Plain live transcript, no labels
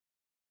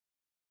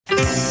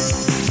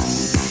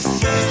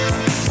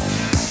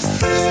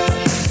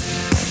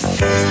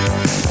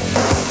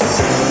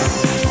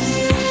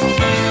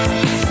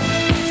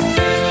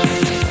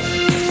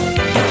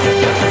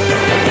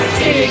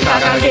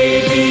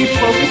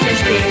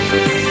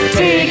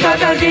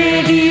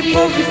TKKG, die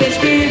Profis sind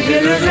spät,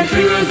 wir lösen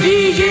für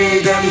sie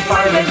jeden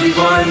Fall, wenn sie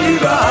wollen,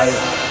 überall.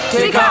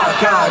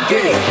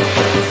 TKKG,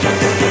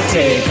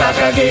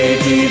 TKKG,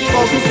 die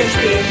Profis sind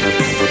spät.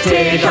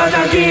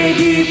 TKKG,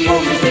 die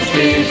Profis sind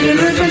spät, wir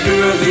lösen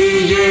für sie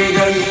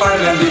jeden Fall,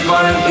 wenn sie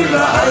wollen,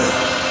 überall.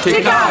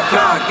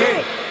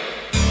 TKKG.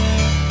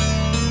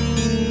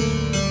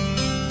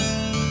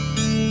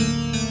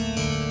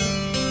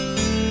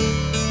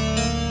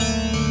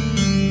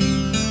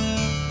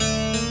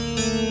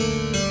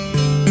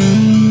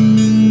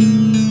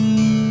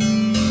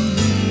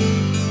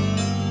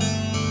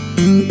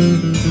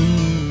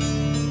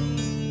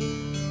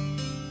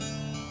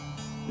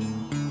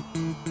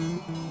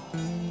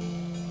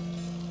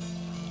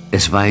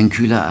 Es war ein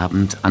kühler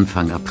Abend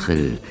Anfang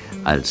April,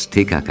 als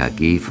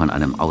TKKG von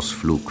einem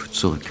Ausflug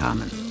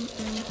zurückkamen.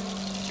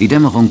 Die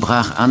Dämmerung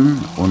brach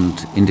an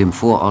und in dem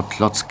Vorort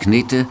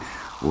Klotzknete,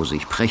 wo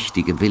sich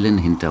prächtige Villen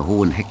hinter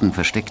hohen Hecken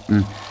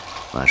versteckten,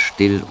 war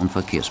still und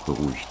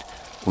verkehrsberuhigt.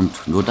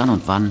 Und nur dann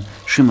und wann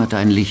schimmerte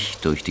ein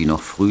Licht durch die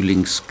noch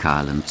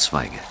frühlingskahlen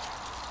Zweige.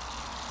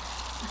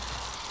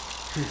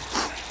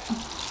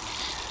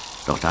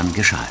 Doch dann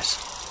geschah es.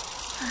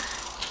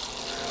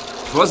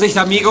 Vorsicht,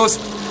 Amigos!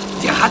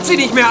 Der hat sie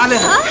nicht mehr alle!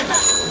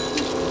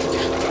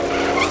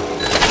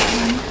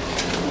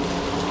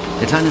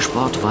 Der kleine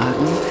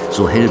Sportwagen,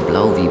 so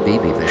hellblau wie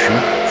Babywäsche,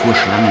 fuhr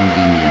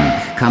Schlangenlinien,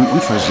 kam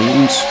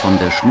unversehens von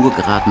der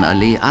schnurgeraden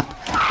Allee ab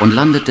und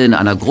landete in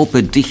einer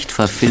Gruppe dicht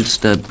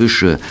verfilzter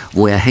Büsche,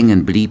 wo er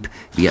hängen blieb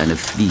wie eine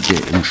Fliege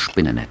im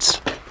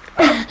Spinnennetz.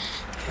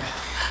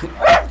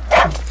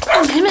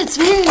 Um Himmels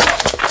Willen!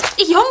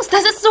 Jungs,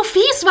 das ist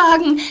Sophies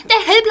Wagen, der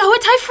hellblaue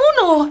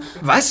Taifuno.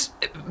 Was?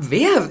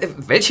 Wer?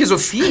 Welche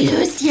Sophie?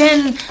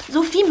 Löschen,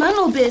 Sophie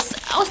Manobis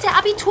aus der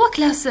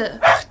Abiturklasse.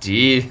 Ach,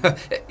 die.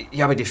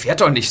 Ja, aber die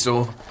fährt doch nicht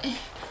so.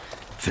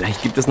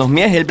 Vielleicht gibt es noch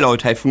mehr hellblaue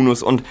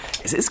Taifunos und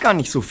es ist gar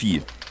nicht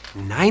Sophie.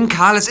 Nein,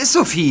 Karl, es ist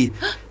Sophie.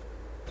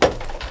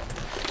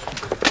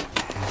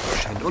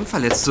 Scheint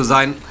unverletzt zu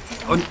sein.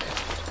 Und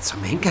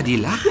zum Henker, die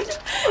lacht.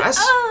 Was?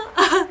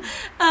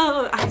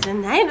 Oh, also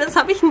nein, was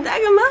habe ich denn da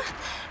gemacht?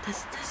 Das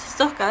ist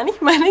doch gar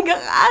nicht meine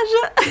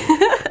Garage.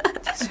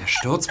 Das ist ja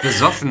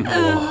sturzbesoffen.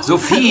 Oh.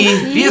 Sophie,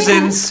 wir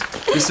sind's.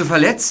 Bist du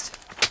verletzt?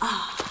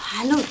 Oh,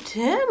 hallo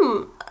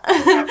Tim.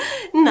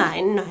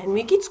 Nein,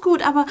 mir geht's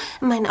gut, aber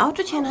mein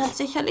Autochen hat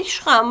sicherlich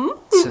Schramm.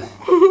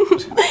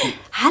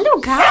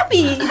 Hallo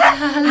Gabi.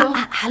 Hallo.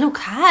 Hallo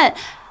Karl.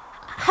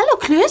 Hallo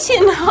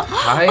Klößchen.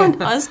 Hi. Und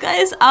Oskar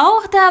ist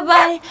auch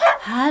dabei.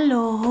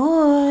 Hallo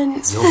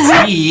Hund.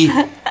 Sophie,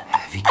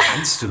 wie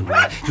kannst du nur?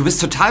 Du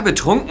bist total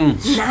betrunken.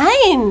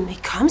 Nein, wie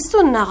kommst du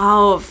denn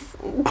darauf?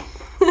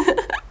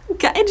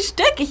 Kein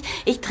Stück.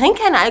 Ich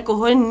trinke keinen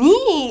Alkohol,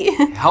 nie.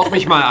 Hauch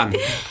mich mal an.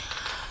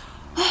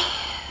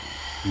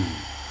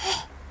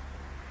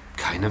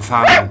 Keine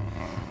Farbe.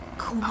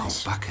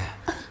 Au, Backe.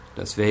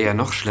 Das wäre ja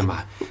noch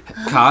schlimmer.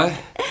 Karl,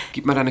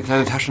 gib mal deine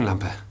kleine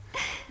Taschenlampe.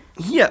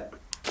 Hier.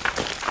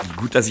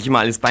 Gut, dass ich immer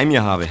alles bei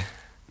mir habe.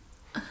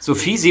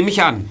 Sophie, sieh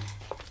mich an.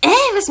 Ey,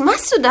 was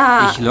machst du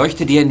da? Ich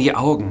leuchte dir in die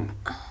Augen.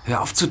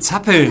 Hör auf zu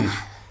zappeln.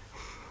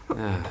 Ja,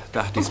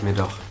 dachte ich's mir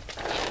doch.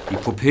 Die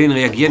Pupillen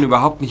reagieren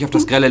überhaupt nicht auf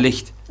das grelle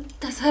Licht.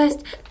 Das heißt...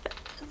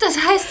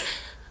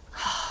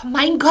 Oh,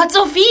 mein Gott,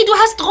 Sophie, du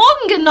hast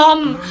Drogen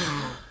genommen.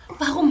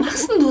 Warum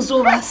machst denn du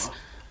sowas?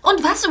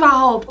 Und was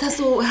überhaupt? Hast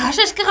du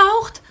Haschisch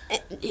geraucht?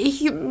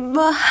 Ich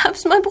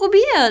hab's mal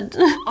probiert.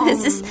 Oh.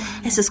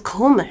 Es ist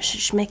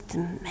komisch, schmeckt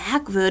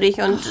merkwürdig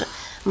und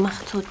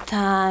macht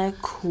total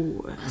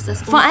cool. Das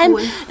ist Vor allem,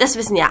 uncool. das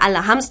wissen ja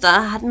alle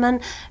Hamster, hat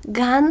man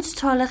ganz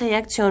tolle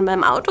Reaktionen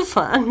beim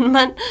Autofahren.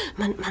 Man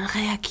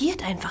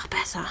reagiert einfach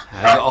besser.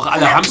 Also auch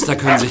alle Hamster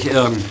können sich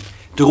irren.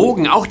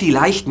 Drogen, auch die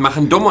leichten,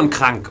 machen dumm und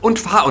krank und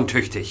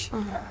fahruntüchtig.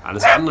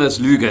 Alles andere ist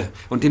Lüge.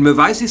 Und den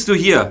Beweis siehst du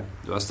hier.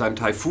 Du hast deinen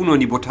Taifuno in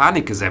die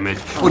Botanik gesemmelt.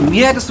 Und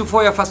mir hättest du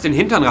vorher fast den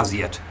Hintern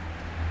rasiert.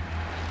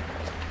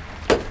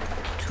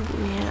 Tut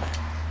mir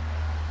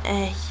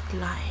echt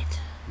leid.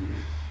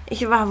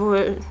 Ich war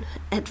wohl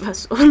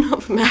etwas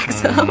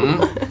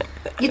unaufmerksam.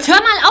 Jetzt hör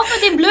mal auf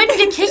mit dem blöden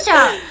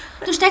Gekicher.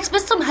 Du steckst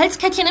bis zum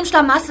Halskettchen im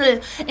Schlamassel.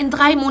 In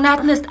 3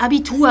 Monaten ist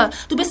Abitur.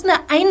 Du bist eine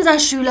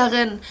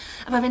Einserschülerin.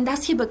 Aber wenn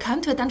das hier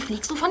bekannt wird, dann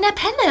fliegst du von der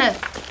Penne.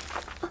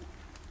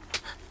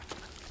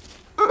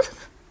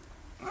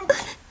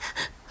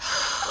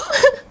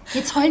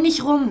 Jetzt heul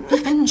nicht rum. Wir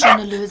finden schon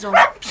eine Lösung.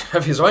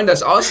 Ja, wie soll denn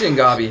das aussehen,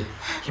 Gabi?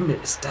 Himmel,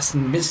 ist das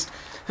ein Mist.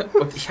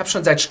 Und ich habe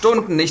schon seit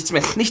Stunden nichts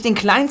mehr. Nicht den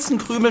kleinsten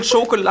Krümel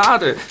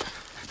Schokolade.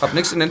 Hab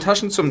nichts in den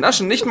Taschen zum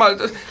Naschen. Nicht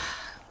mal...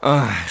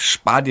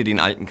 Spar dir den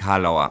alten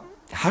Karlauer.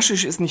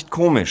 Haschisch ist nicht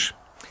komisch.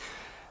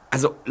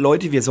 Also,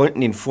 Leute, wir sollten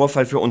den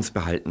Vorfall für uns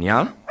behalten,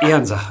 ja?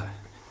 Ehrensache.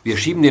 Wir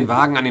schieben den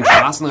Wagen an den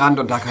Straßenrand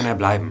und da kann er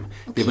bleiben.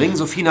 Wir bringen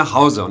Sophie nach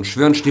Hause und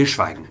schwören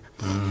Stillschweigen.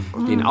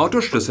 Den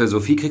Autoschlüssel,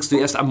 Sophie, kriegst du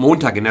erst am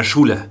Montag in der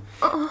Schule.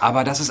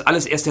 Aber das ist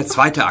alles erst der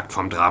zweite Akt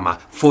vom Drama.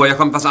 Vorher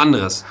kommt was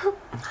anderes.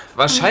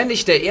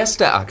 Wahrscheinlich der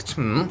erste Akt.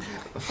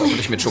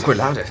 Hoffentlich mit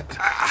Schokolade.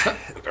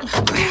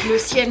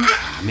 Klößchen.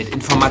 Mit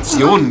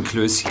Informationen,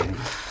 Klößchen.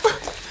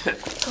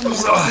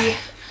 So.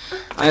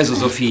 Also,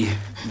 Sophie,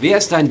 wer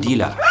ist dein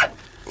Dealer?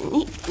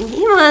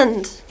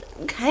 Niemand.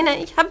 Keiner.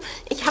 Ich hab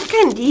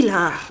keinen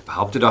Dealer.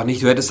 Behaupte doch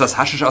nicht, du hättest das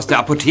Haschisch aus der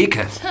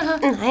Apotheke.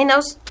 Nein,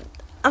 aus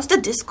der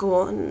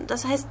Disco.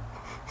 Das heißt,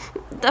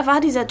 da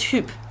war dieser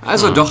Typ.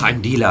 Also doch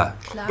ein Dealer.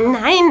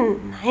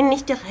 Nein,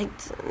 nicht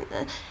direkt.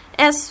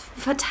 Er ist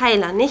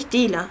Verteiler, nicht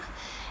Dealer.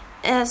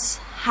 Er ist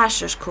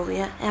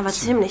Haschischkurier. Er war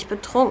ziemlich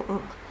betrunken.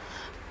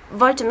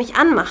 Wollte mich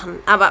anmachen,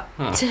 aber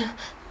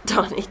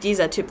doch nicht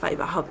dieser Typ, war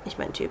überhaupt nicht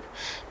mein Typ.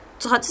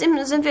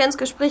 Trotzdem sind wir ins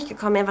Gespräch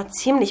gekommen. Er war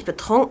ziemlich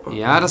betrunken.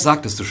 Ja, das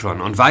sagtest du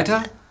schon. Und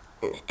weiter?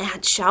 Er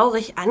hat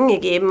schaurig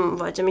angegeben,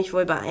 wollte mich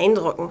wohl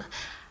beeindrucken.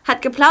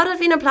 Hat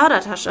geplaudert wie eine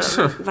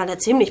Plaudertasche, weil er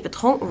ziemlich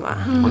betrunken war.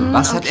 Und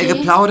was hat er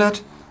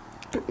geplaudert?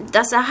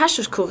 Dass er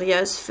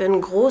Haschischkurier ist für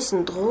einen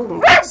großen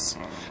Drogenboss.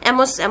 Er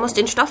muss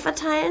den Stoff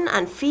verteilen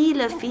an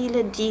viele,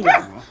 viele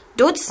Dealer.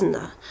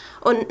 Dutzende.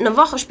 Und eine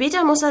Woche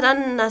später muss er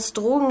dann das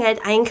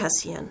Drogengeld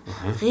einkassieren.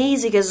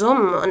 Riesige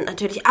Summen und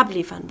natürlich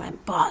abliefern beim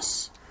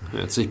Boss.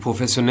 Hört sich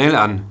professionell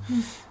an.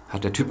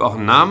 Hat der Typ auch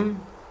einen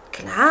Namen?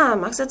 Klar,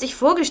 Max hat sich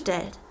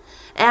vorgestellt.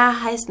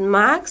 Er heißt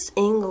Max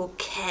Ingo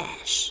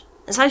Cash.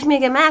 Das habe ich mir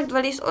gemerkt,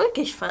 weil ich es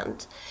ulkig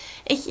fand.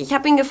 Ich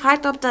habe ihn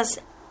gefragt, ob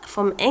das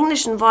vom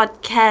englischen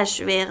Wort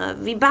Cash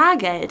wäre, wie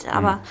Bargeld.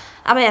 Aber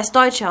er ist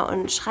Deutscher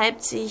und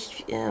schreibt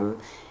sich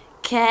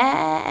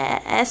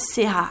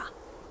KSCH.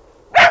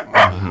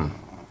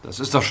 Das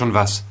ist doch schon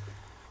was.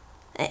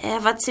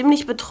 Er war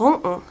ziemlich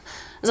betrunken.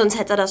 Sonst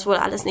hätte er das wohl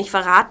alles nicht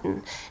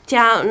verraten.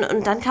 Tja,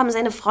 und dann kam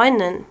seine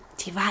Freundin.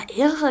 Die war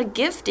irre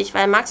giftig,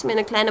 weil Max mir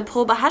eine kleine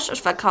Probe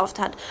Haschisch verkauft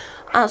hat.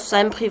 Aus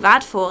seinem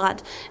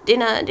Privatvorrat,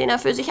 den er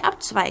für sich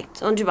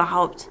abzweigt und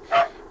überhaupt.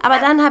 Aber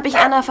dann habe ich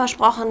Anna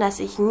versprochen, dass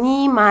ich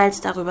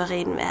niemals darüber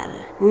reden werde.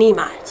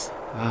 Niemals.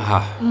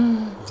 Aha.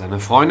 Seine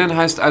Freundin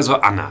heißt also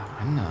Anna.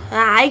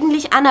 Ja,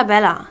 eigentlich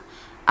Annabella.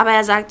 Aber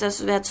er sagt,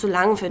 das wäre zu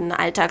lang für den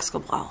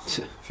Alltagsgebrauch.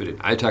 Für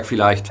den Alltag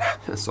vielleicht.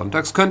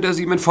 Sonntags könnte er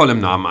sie mit vollem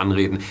Namen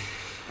anreden.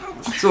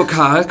 So,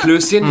 Karl,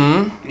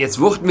 Klößchen, jetzt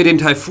wuchten wir den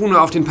Taifun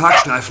auf den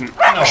Parkstreifen.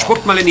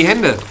 Spuckt mal in die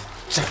Hände.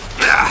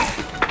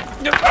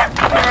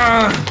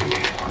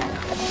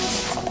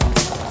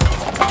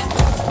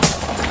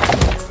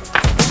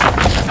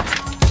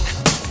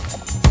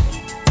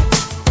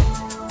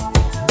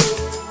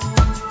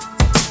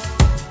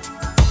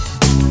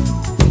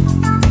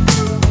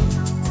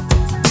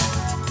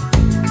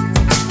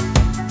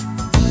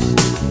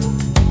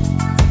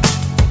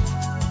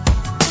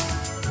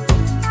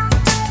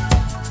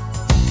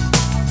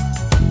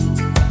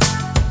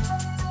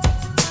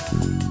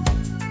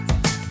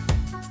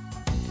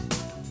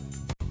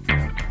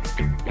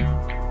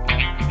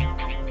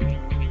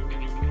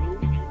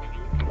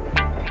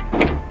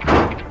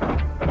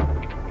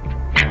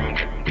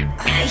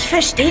 Ich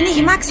verstehe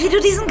nicht, Max, wie du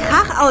diesen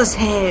Krach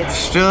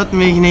aushältst. Stört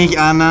mich nicht,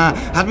 Anna.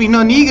 Hat mich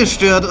noch nie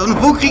gestört.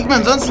 Und wo kriegt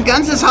man sonst ein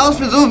ganzes Haus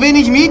für so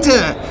wenig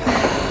Miete?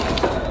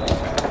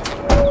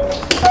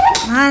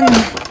 Mann,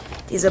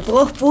 diese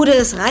Bruchbude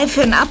ist reif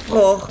für einen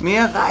Abbruch.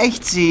 Mir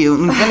reicht sie.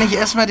 Und wenn ich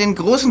erstmal den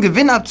großen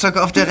Gewinn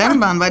abzocke auf der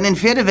Rennbahn bei den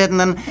Pferdewetten,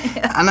 dann,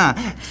 Anna,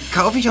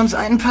 kaufe ich uns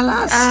einen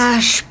Palast.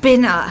 Ah,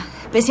 Spinner.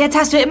 Bis jetzt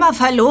hast du immer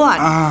verloren.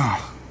 Ah.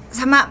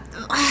 Sag mal,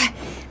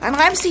 wann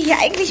räumst du hier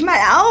eigentlich mal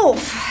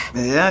auf?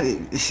 Ja,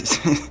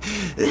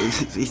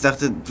 ich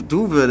dachte,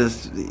 du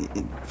würdest.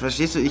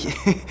 Verstehst du,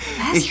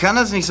 ich kann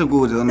das nicht so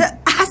gut. Und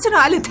Hast du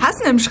noch alle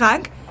Tassen im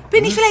Schrank?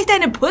 Bin ich vielleicht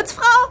deine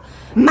Putzfrau?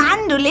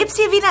 Mann, du lebst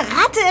hier wie eine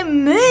Ratte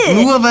im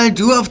Müll. nur weil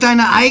du auf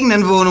deine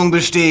eigenen Wohnung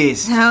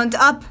bestehst. Ja, und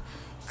ob?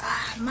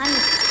 Ach, Mann.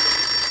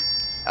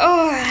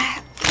 Oh,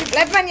 hier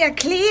bleibt man ja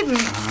kleben.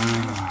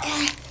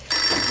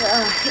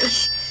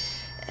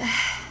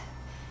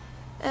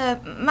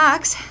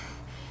 Max?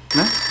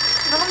 Na?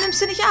 Warum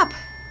nimmst du nicht ab?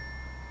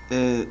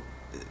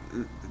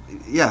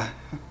 Ja.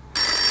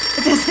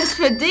 Das ist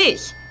für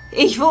dich.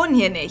 Ich wohne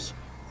hier nicht.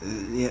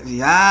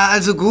 Ja,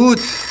 also gut.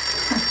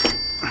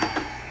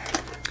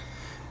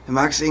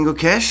 Max Ingo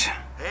Cash?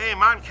 Hey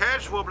Mann,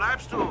 Cash, wo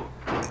bleibst du?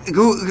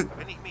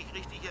 Wenn ich mich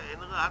richtig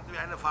erinnere, hatten wir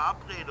eine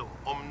Verabredung.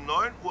 Um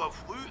 9 Uhr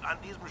früh an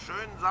diesem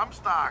schönen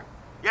Samstag.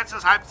 Jetzt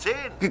ist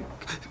 9:30.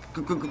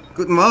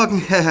 Guten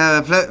Morgen,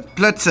 Herr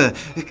Plötze.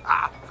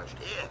 Ah,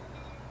 verstehe.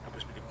 Du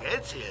bist mit dem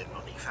Geldzählen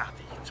noch nicht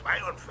fertig.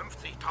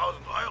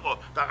 52.000 Euro,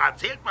 daran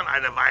zählt man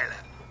eine Weile.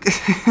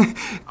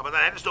 Aber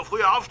dann hättest du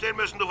früher aufstehen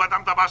müssen, du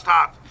verdammter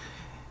Bastard.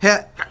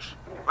 Herr... Cash,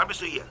 wann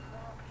bist du hier?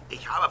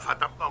 Ich habe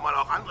verdammt nochmal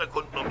auch andere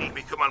Kunden, um die ich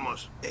mich kümmern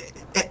muss.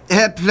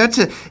 Herr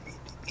Plötze,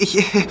 ich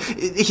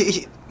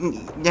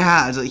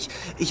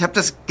habe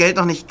das Geld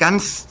noch nicht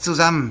ganz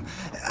zusammen.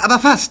 Aber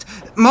fast.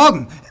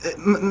 Morgen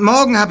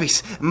hab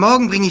ich's.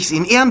 Morgen bringe ich's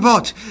Ihnen.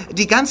 Ehrenwort.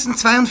 Die ganzen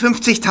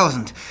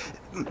 52.000.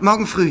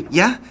 Morgen früh,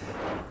 ja?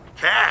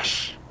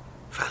 Cash,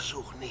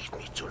 versuch nicht,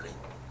 mich zu lenken.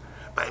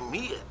 Bei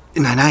mir...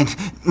 Nein,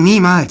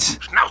 niemals.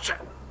 Schnauze!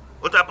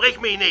 Unterbrich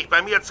mich nicht.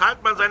 Bei mir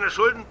zahlt man seine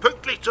Schulden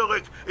pünktlich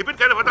zurück. Ich bin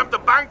keine verdammte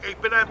Bank. Ich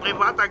bin ein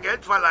privater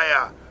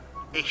Geldverleiher.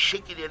 Ich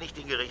schicke dir nicht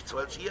den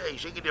Gerichtsvollzieher.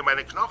 Ich schicke dir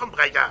meine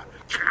Knochenbrecher.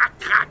 Krack,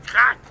 krack,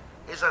 krack.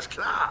 Ist das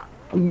klar?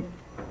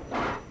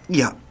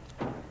 Ja.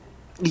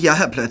 Ja,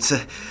 Herr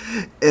Plötze.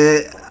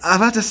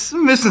 Aber das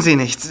müssen Sie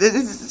nicht.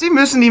 Sie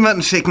müssen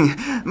niemanden schicken.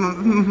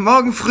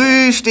 Morgen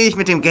früh stehe ich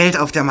mit dem Geld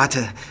auf der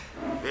Matte.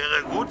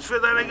 Wäre gut für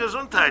deine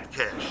Gesundheit,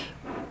 Cash.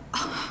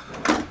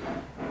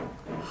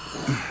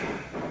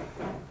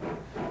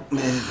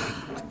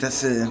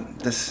 Das...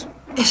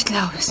 Ich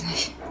glaube es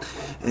nicht.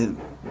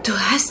 Du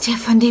hast ja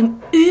von dem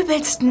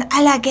übelsten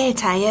aller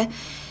Geldhaie,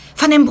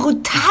 von dem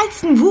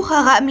brutalsten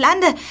Wucherer im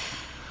Lande,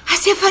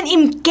 hast ja von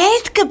ihm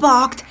Geld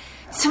geborgt.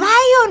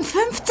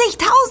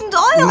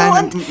 52.000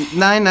 Euro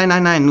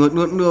Nein,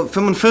 nur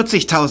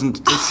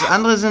 45.000. Das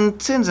andere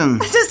sind Zinsen.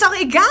 Das ist doch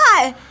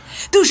egal.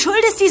 Du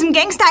schuldest diesem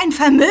Gangster ein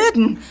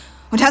Vermögen.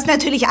 Und hast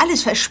natürlich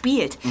alles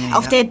verspielt. Ja.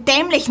 Auf der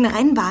dämlichen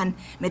Rennbahn.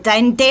 Mit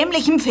deinen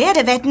dämlichen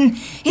Pferdewetten.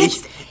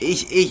 Jetzt...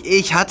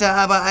 Ich hatte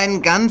aber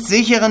einen ganz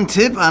sicheren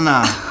Tipp,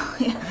 Anna.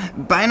 Ja.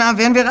 Beinahe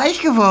wären wir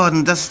reich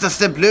geworden. Dass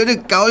der blöde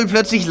Gaul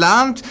plötzlich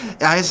lahmt.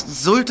 Er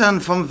heißt Sultan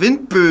vom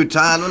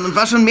Windbötal und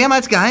war schon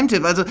mehrmals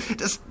Geheimtipp. Also,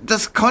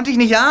 das konnte ich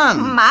nicht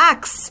ahnen.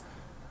 Max,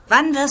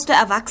 wann wirst du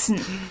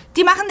erwachsen?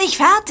 Die machen dich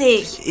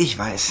fertig. Ich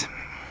weiß.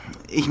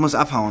 Ich muss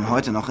abhauen,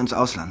 heute noch ins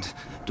Ausland.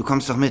 Du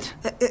kommst doch mit.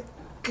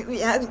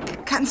 Ja,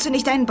 kannst du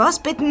nicht deinen Boss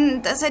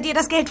bitten, dass er dir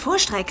das Geld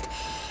vorstreckt?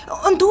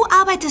 Und du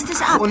arbeitest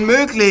es ab.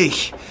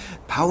 Unmöglich!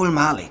 Paul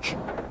Malik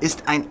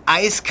ist ein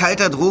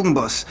eiskalter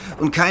Drogenboss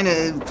und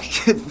keine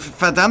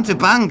verdammte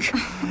Bank.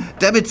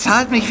 Der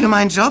bezahlt mich für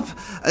meinen Job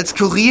als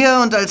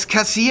Kurier und als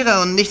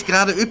Kassierer und nicht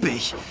gerade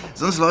üppig.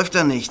 Sonst läuft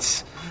da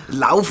nichts.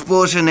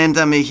 Laufbursche nennt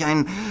er mich,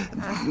 ein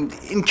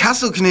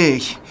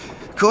Inkasso-Knilch.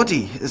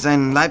 Kurti,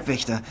 sein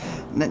Leibwächter,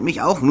 nennt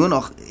mich auch nur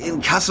noch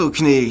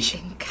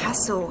Inkasso-Knilch.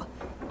 Inkasso?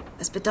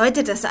 Was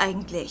bedeutet das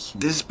eigentlich?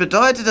 Das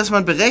bedeutet, dass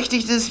man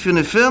berechtigt ist, für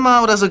eine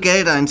Firma oder so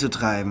Geld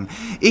einzutreiben.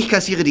 Ich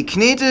kassiere die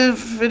Knete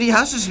für die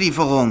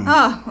Haschischlieferung.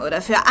 Oh,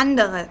 oder für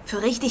andere,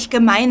 für richtig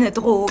gemeine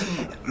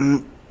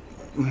Drogen.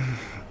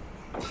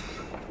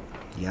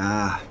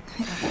 Ja,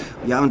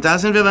 und da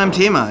sind wir beim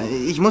Thema.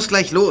 Ich muss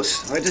gleich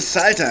los. Heute ist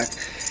Zahltag.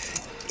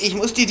 Ich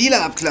muss die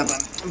Dealer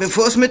abklappern.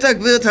 Bevor es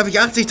Mittag wird, habe ich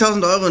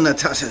 80.000 Euro in der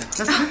Tasche.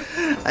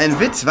 Ein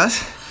Witz, was?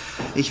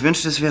 Ich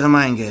wünschte, es wäre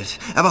mein Geld.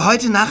 Aber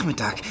heute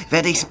Nachmittag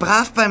werde ich's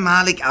brav bei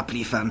Malik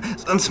abliefern.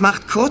 Sonst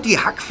macht Kurt die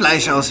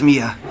Hackfleisch aus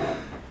mir.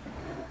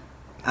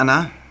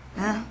 Anna?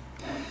 Ja?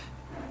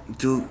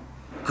 Du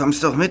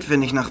kommst doch mit,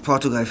 wenn ich nach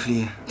Portugal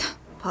fliehe.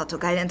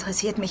 Portugal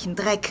interessiert mich ein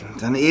Dreck.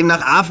 Dann eben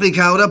nach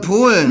Afrika oder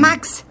Polen.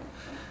 Max!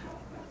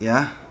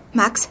 Ja?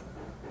 Max,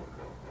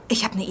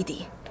 ich habe eine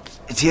Idee.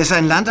 Dir ist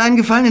ein Land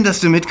eingefallen, in das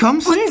du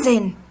mitkommst?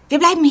 Unsinn! Wir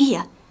bleiben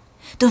hier.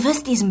 Du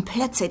wirst diesem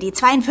Plötze die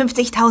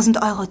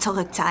 52.000 Euro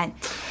zurückzahlen.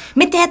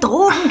 Mit der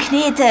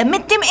Drogenknete,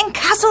 mit dem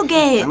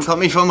Inkassogeld. Dann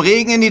komme ich vom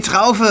Regen in die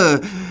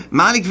Traufe.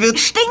 Malik wird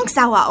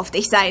stinksauer auf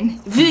dich sein.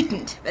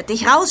 Wütend, wird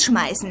dich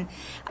rausschmeißen.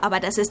 Aber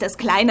das ist das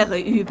kleinere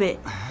Übel.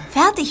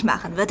 Fertig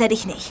machen wird er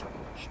dich nicht.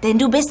 Denn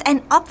du bist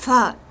ein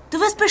Opfer. Du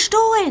wirst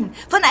bestohlen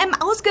von einem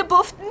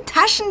ausgebufften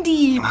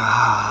Taschendieb.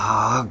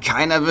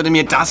 Keiner würde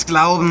mir das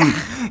glauben.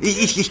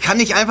 Ich kann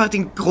nicht einfach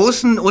den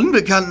großen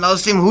Unbekannten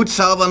aus dem Hut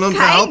zaubern und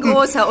behaupten... Kein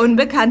großer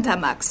Unbekannter,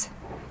 Max.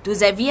 Du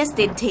servierst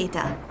den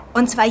Täter.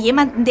 Und zwar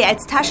jemanden, der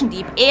als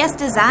Taschendieb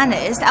erste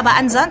Sahne ist, aber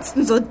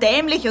ansonsten so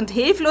dämlich und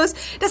hilflos,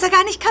 dass er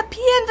gar nicht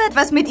kapieren wird,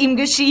 was mit ihm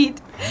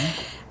geschieht.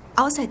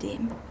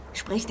 Außerdem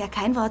spricht er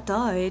kein Wort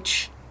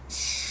Deutsch.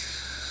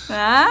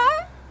 Ja?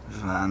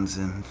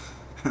 Wahnsinn.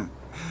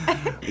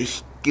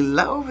 Ich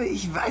glaube,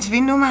 ich weiß,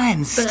 wen du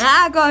meinst.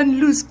 Dragon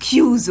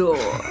Lusciuso.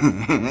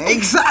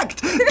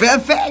 Exakt.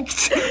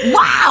 Perfekt.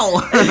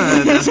 Wow.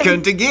 Das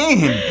könnte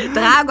gehen.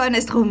 Dragon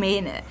ist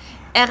Rumäne.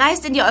 Er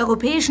reist in die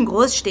europäischen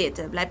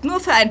Großstädte, bleibt nur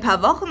für ein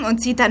paar Wochen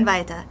und zieht dann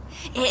weiter.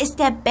 Er ist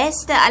der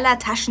beste aller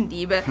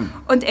Taschendiebe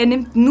und er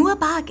nimmt nur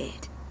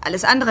Bargeld.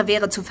 Alles andere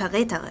wäre zu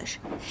verräterisch.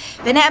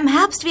 Wenn er im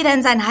Herbst wieder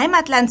in sein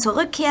Heimatland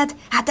zurückkehrt,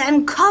 hat er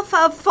einen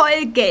Koffer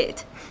voll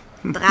Geld.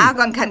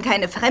 Dragon kann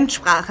keine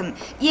Fremdsprachen,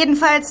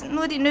 jedenfalls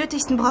nur die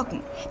nötigsten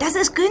Brocken. Das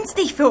ist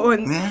günstig für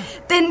uns,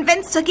 denn wenn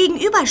es zur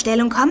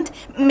Gegenüberstellung kommt,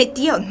 mit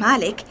dir und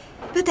Malik,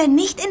 wird er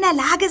nicht in der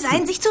Lage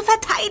sein, sich zu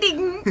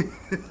verteidigen.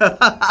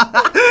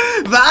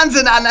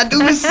 Wahnsinn, Anna,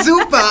 du bist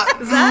super.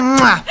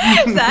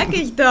 Sag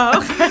ich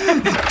doch.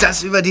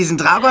 Das über diesen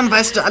Dragon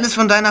weißt du alles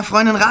von deiner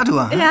Freundin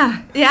Radur.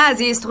 Ja,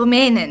 sie ist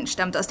Rumänin,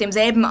 stammt aus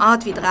demselben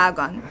Ort wie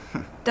Dragon.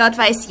 Dort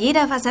weiß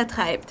jeder, was er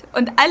treibt.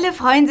 Und alle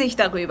freuen sich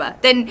darüber.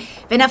 Denn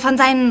wenn er von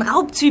seinen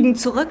Raubzügen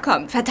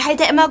zurückkommt,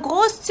 verteilt er immer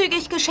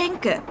großzügig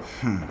Geschenke.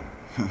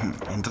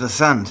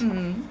 Interessant.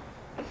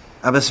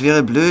 Aber es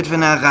wäre blöd,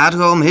 wenn er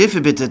Radur um Hilfe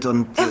bittet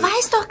und... Er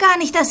weiß doch gar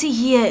nicht, dass sie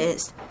hier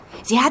ist.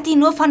 Sie hat ihn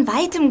nur von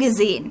Weitem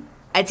gesehen.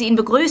 Als sie ihn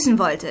begrüßen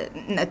wollte,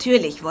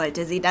 natürlich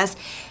wollte sie das,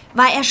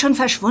 war er schon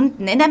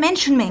verschwunden in der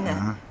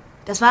Menschenmenge.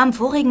 Das war am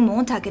vorigen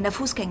Montag in der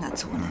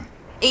Fußgängerzone.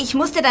 Ich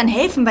musste dann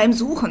helfen beim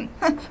Suchen.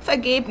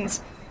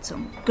 Vergebens.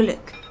 Zum Glück.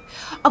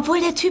 Obwohl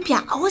der Typ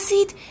ja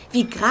aussieht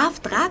wie Graf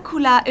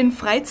Dracula in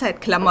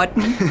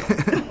Freizeitklamotten.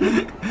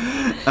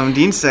 Am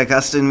Dienstag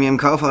hast du ihn mir im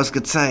Kaufhaus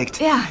gezeigt.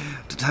 Ja.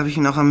 Das habe ich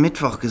ihn auch am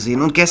Mittwoch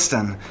gesehen und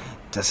gestern.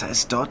 Das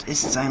heißt, dort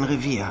ist sein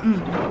Revier.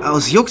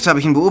 Aus Jux habe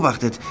ich ihn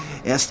beobachtet.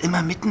 Er ist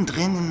immer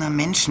mittendrin in einer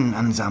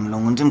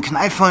Menschenansammlung und im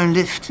knallvollen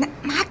Lift. Na,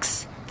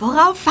 Max,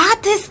 worauf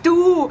wartest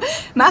du?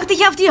 Mach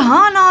dich auf die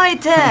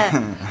Hornhäute.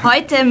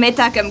 Heute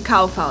Mittag im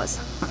Kaufhaus.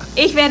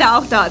 Ich werde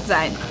auch dort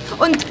sein.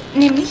 Und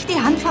nimm nicht die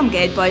Hand vom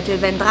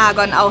Geldbeutel, wenn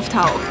Dragon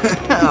auftaucht.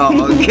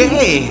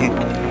 Okay.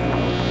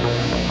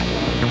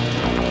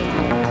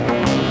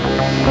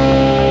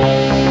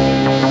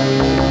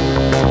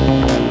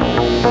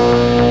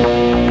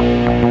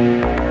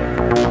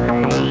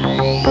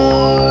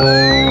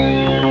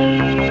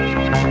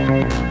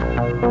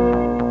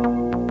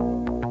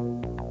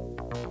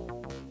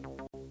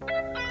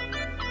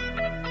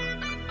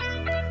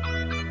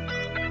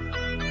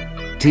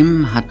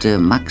 Tim hatte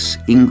Max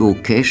Ingo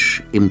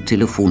Cash im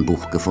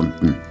Telefonbuch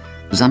gefunden,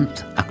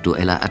 samt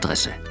aktueller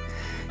Adresse.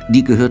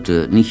 Die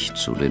gehörte nicht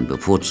zu den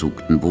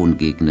bevorzugten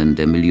Wohngegenden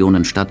der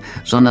Millionenstadt,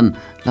 sondern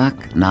lag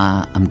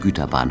nahe am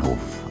Güterbahnhof.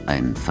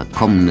 Ein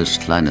verkommenes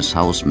kleines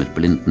Haus mit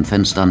blinden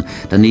Fenstern,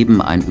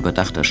 daneben ein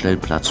überdachter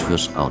Stellplatz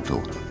fürs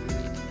Auto.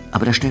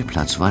 Aber der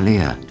Stellplatz war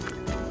leer.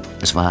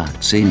 Es war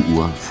 10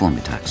 Uhr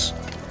vormittags.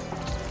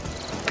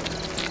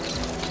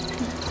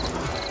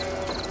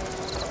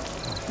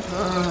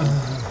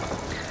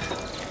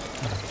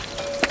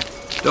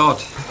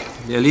 Dort,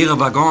 der leere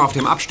Waggon auf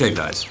dem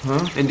Abstellgleis.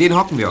 In den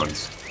hocken wir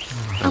uns.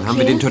 Dann haben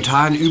wir den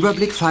totalen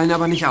Überblick, fallen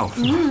aber nicht auf.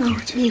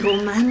 Wie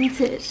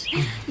romantisch.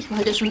 Ich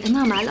wollte schon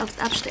immer mal aufs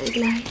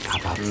Abstellgleis.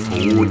 Aber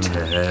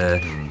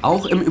Pfote,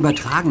 auch im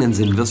übertragenen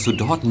Sinn wirst du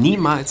dort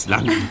niemals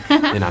landen.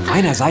 Denn an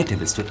meiner Seite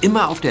bist du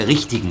immer auf der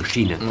richtigen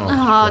Schiene.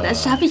 Oh,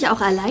 das schaffe ich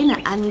auch alleine,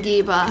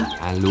 Angeber.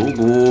 Ja,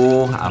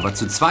 Logo, aber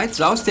zu zweit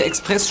saust der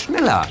Express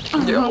schneller.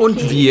 Ja,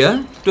 und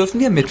wir? Dürfen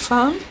wir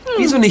mitfahren?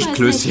 Wieso nicht,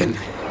 Klößchen?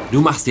 Du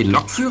machst den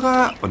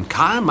Lokführer und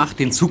Karl macht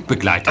den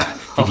Zugbegleiter.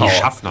 Wie die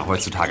Schaffner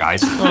heutzutage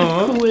heißen.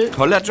 Cool.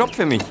 Toller Job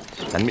für mich.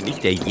 Dann bin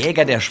ich der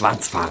Jäger der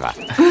Schwarzfahrer.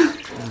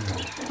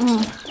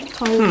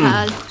 Toll,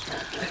 Karl.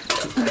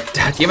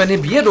 Da hat jemand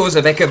eine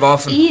Bierdose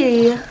weggeworfen.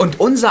 Ih.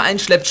 Und unser einen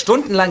schleppt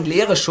stundenlang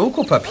leeres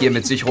Schokopapier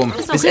mit sich rum,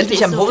 Ist auch bis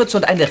endlich richtig am so.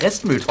 Horizont eine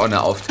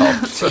Restmülltonne auftaucht.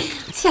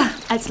 Tja,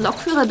 als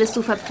Lokführer bist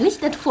du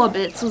verpflichtet,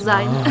 Vorbild zu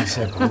sein. Ist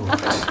ja gut.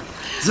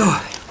 So,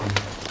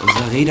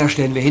 unsere Räder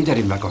stellen wir hinter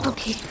den Waggon.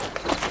 Okay.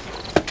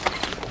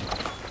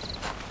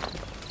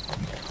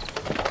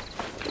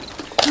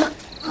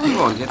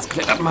 So, und jetzt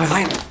klettert mal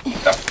rein.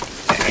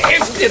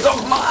 Helft dir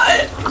doch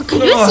mal! Oh,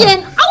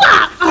 Klößchen!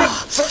 Aua!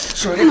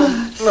 Entschuldigung.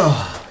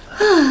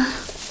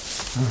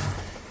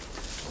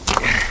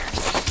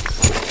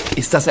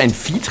 Ist das ein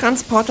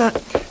Viehtransporter?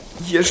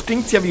 Hier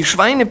stinkt's ja wie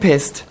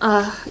Schweinepest.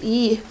 Ach,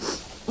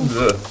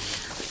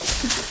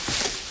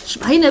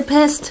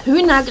 Schweinepest,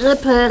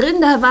 Hühnergrippe,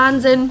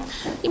 Rinderwahnsinn.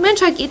 Die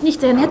Menschheit geht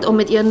nicht sehr nett um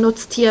mit ihren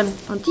Nutztieren.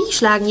 Und die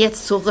schlagen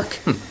jetzt zurück.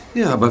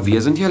 Ja, aber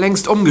wir sind ja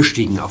längst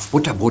umgestiegen auf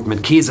Butterbrot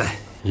mit Käse.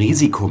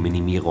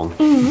 Risikominimierung.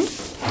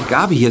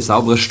 Gabi, hier ist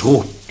sauberes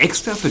Stroh.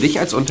 Extra für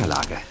dich als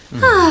Unterlage.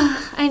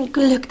 Ein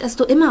Glück, dass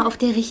du immer auf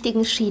der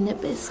richtigen Schiene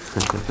bist.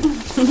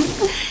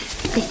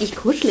 Richtig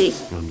kuschelig.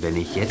 Und wenn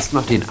ich jetzt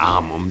noch den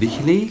Arm um dich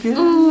lege?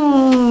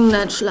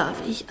 Dann schlaf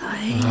ich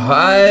ein.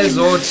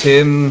 Also,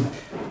 Tim,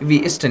 wie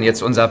ist denn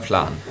jetzt unser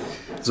Plan?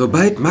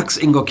 Sobald Max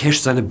Ingo Cash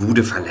seine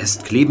Bude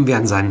verlässt, kleben wir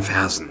an seinen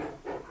Fersen.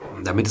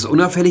 Damit es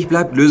unauffällig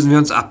bleibt, lösen wir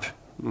uns ab.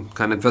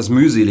 Kann etwas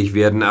mühselig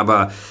werden,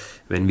 aber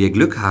wenn wir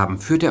Glück haben,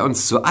 führt er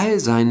uns zu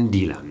all seinen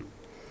Dealern.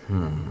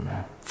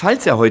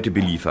 Falls er heute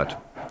beliefert.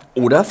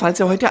 Oder falls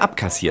er heute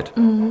abkassiert.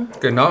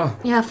 Genau.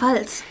 Ja,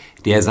 falls.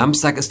 Der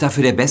Samstag ist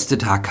dafür der beste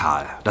Tag,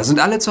 Karl. Da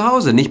sind alle zu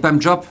Hause, nicht beim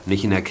Job,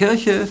 nicht in der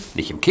Kirche,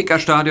 nicht im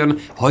Kickerstadion.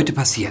 Heute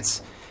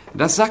passiert's.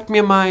 Das sagt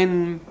mir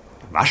mein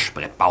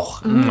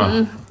Waschbrettbauch.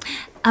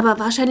 Aber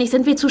wahrscheinlich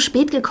sind wir zu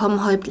spät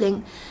gekommen,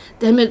 Häuptling.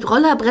 Denn mit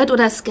Rollerbrett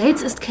oder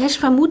Skates ist Cash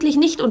vermutlich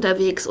nicht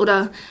unterwegs.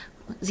 Oder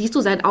siehst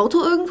du sein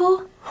Auto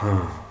irgendwo?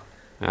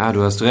 Ja,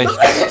 du hast recht.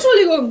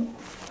 Entschuldigung.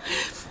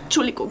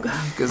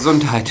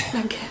 Gesundheit.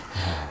 Danke.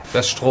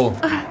 Das Stroh.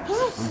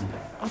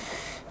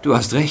 Du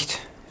hast recht.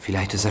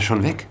 Vielleicht ist er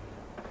schon weg.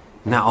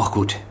 Na, auch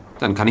gut.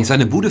 Dann kann ich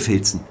seine Bude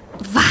filzen.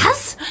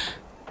 Was?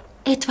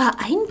 Etwa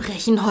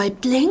einbrechen,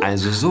 Häuptling?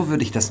 Also so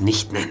würde ich das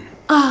nicht nennen.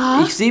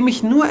 Ich sehe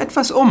mich nur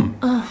etwas um.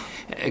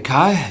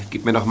 Karl,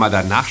 gib mir doch mal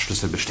dein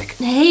Nachschlüsselbesteck.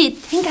 Hey,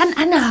 denk an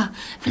Anna.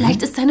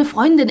 Vielleicht ist seine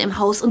Freundin im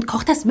Haus und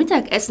kocht das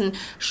Mittagessen.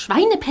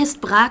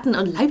 Schweinepestbraten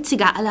und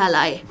Leipziger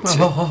allerlei.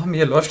 Oh,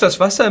 mir läuft das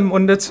Wasser im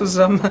Munde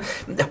zusammen.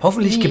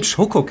 Hoffentlich gibt's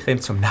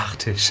Schokocreme zum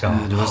Nachtisch. Ja,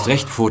 du hast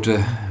recht,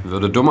 Pfote.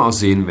 Würde dumm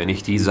aussehen, wenn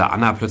ich dieser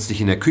Anna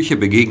plötzlich in der Küche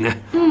begegne.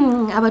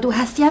 Aber du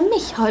hast ja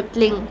mich,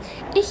 Häuptling.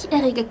 Ich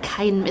errege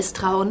kein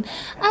Misstrauen.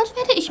 Als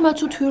werde ich mal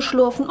zur Tür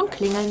schlurfen und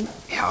klingeln.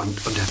 Ja, und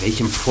unter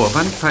welchem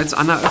Vorwand, falls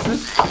Anna öffnet?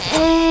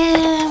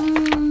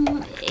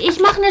 Ich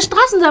mache eine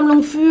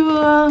Straßensammlung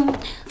für...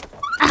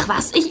 Ach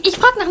was, ich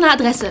frage nach einer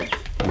Adresse.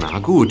 Na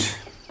gut.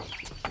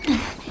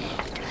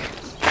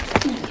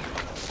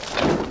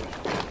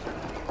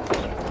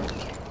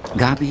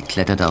 Gabi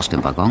kletterte aus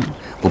dem Waggon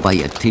wobei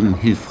ihr Tim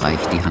hilfreich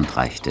die Hand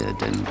reichte,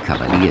 denn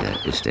Kavalier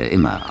ist er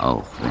immer,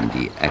 auch wenn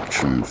die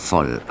Action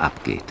voll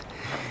abgeht.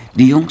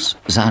 Die Jungs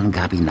sahen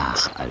Gabi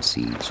nach, als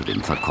sie zu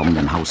dem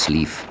verkommenen Haus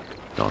lief,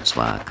 dort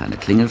zwar keine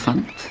Klingel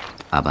fand,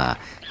 aber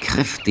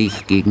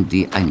kräftig gegen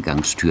die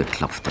Eingangstür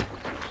klopfte.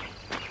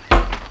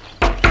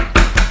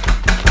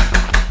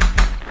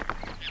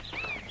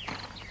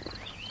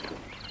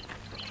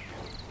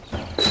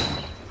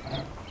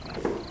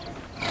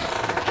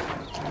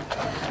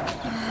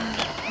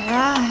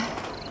 Ja,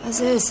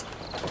 was ist?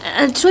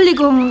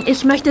 Entschuldigung,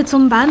 ich möchte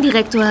zum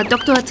Bahndirektor,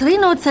 Dr.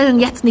 Treno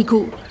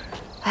Zeljetniku.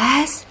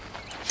 Was?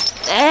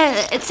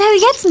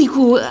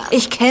 Zeljetniku.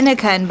 Ich kenne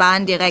keinen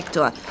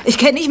Bahndirektor. Ich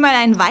kenne nicht mal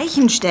einen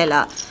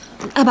Weichensteller.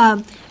 Aber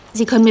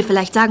Sie können mir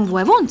vielleicht sagen, wo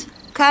er wohnt.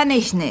 Kann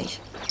ich nicht.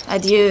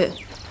 Adieu.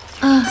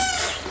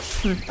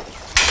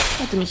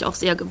 Hätte mich auch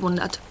sehr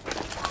gewundert.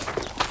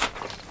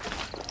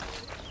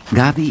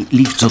 Gabi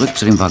lief zurück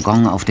zu dem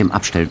Waggon auf dem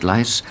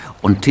Abstellgleis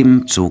und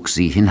Tim zog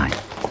sie hinein.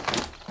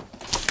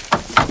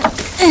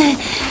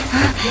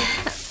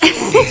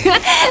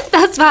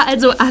 Das war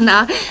also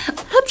Anna.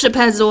 Hübsche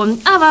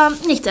Person, aber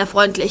nicht sehr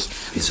freundlich.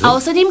 Wieso?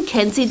 Außerdem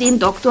kennt sie den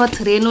Dr.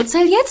 Treno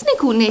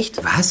Zeljetniku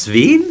nicht. Was?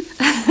 Wen?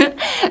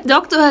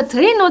 Dr.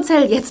 Treno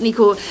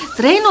Zeljetniku.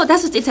 Treno,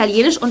 das ist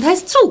italienisch und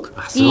heißt Zug.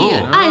 Ach so. Die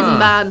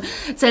Eisenbahn.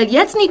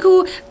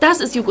 Zeljetniku, das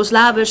ist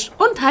jugoslawisch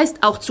und heißt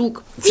auch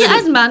Zug. Die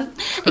Eisenbahn.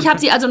 Ich habe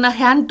sie also nach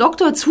Herrn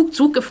Dr.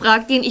 Zug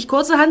gefragt, den ich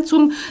kurzerhand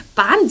zum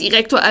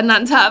Bahndirektor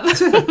ernannt habe.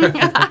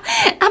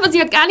 Aber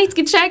sie hat gar nichts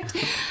gecheckt.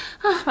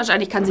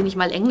 Wahrscheinlich kann sie nicht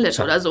mal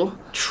Englisch oder so.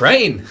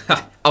 Train.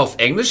 Auf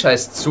Englisch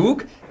heißt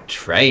Zug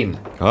Train.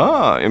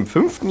 Ah, im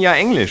 5. Jahr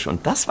Englisch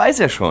und das weiß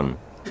er schon.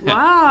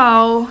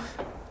 Wow.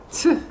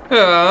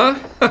 Ja.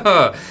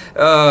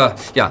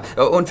 Ja,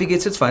 und wie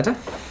geht's jetzt weiter?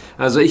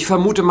 Also ich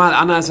vermute mal,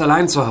 Anna ist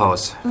allein zu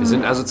Hause. Wir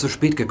sind also zu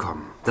spät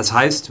gekommen. Das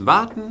heißt,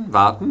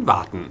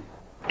 warten.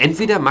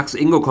 Entweder Max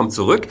Ingo kommt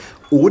zurück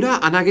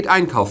oder Anna geht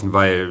einkaufen,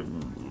 weil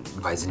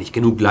sie nicht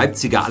genug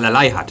Leipziger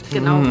allerlei hat.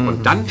 Genau.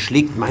 Und dann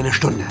schlägt meine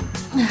Stunde.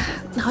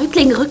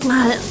 Häuptling, rück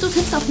mal. Du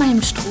sitzt auf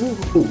meinem Stroh.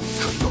 Oh,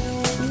 Entschuldigung.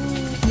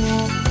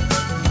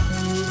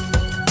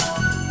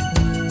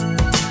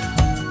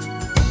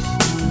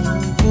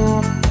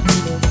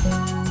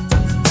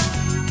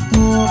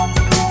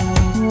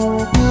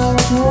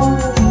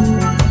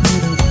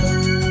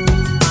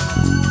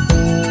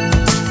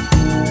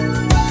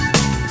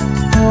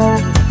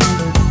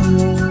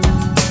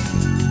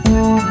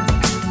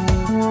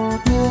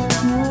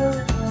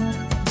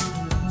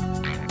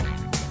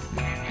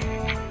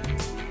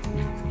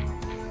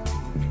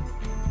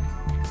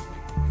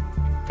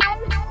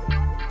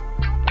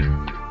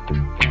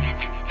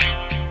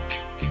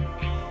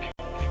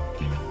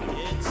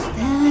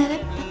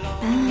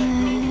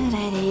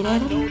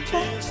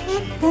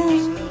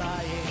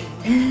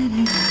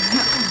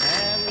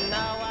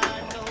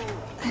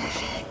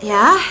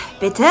 Ja,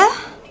 bitte?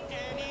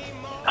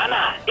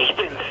 Anna, ich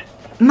bin's.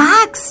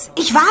 Max,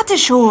 ich warte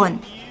schon.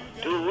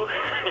 Du,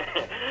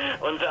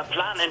 unser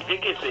Plan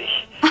entwickelt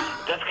sich.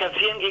 Das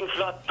Kassieren ging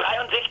flott.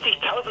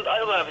 63.000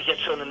 Euro habe ich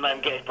jetzt schon in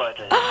meinem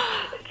Geldbeutel.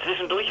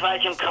 Zwischendurch war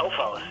ich im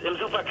Kaufhaus, im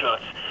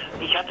Superklotz.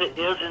 Ich hatte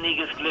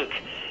irrsinniges Glück.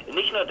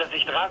 Nicht nur, dass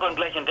ich Dragon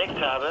gleich entdeckt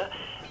habe,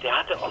 der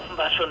hatte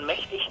offenbar schon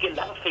mächtig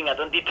gelangfingert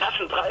und die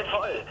Taschen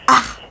prallvoll.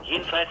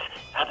 Jedenfalls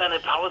hat er eine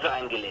Pause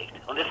eingelegt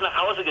und ist nach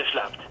Hause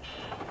geschlappt.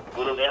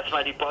 Gut, um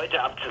erstmal die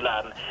Beute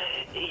abzuladen.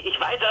 Ich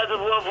weiß also,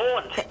 wo er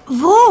wohnt.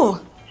 Wo?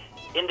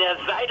 In der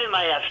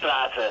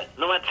Seidelmeierstraße,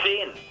 Nummer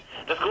 10.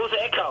 Das große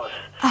Eckhaus.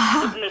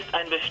 Unten ist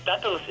ein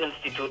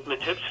Bestattungsinstitut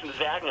mit hübschen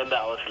Särgen in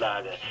der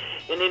Auslage.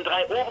 In den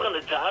 3 oberen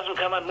Etagen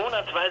kann man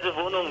monatsweise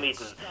Wohnungen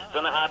mieten. So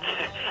eine Art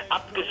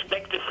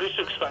abgespeckte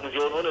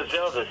Frühstückspension ohne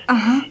Service.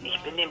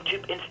 Ich bin dem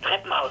Typ ins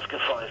Treppenhaus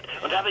gefolgt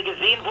und habe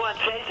gesehen, wo er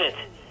zeltet.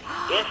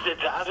 Erste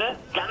Etage,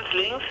 ganz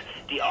links,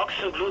 die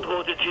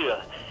ochsenblutrote Tür.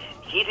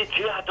 Jede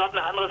Tür hat dort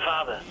eine andere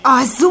Farbe.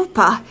 Oh,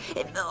 super.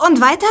 Und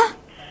weiter?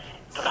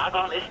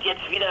 Dragon ist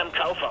jetzt wieder im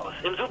Kaufhaus,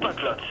 im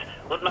Superklotz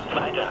und macht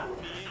weiter.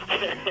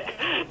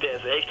 Der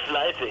ist echt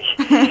fleißig.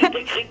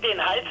 Der kriegt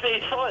den Hals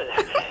nicht voll.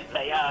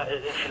 Naja,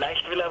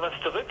 vielleicht will er was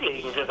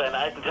zurücklegen für seine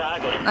alten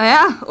Tage.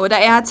 Naja, oder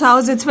er hat zu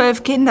Hause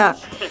 12 Kinder.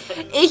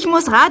 Ich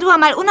muss Radua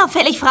mal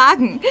unauffällig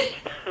fragen.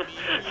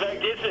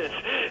 Vergiss es.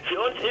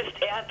 Für uns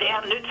ist er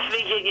der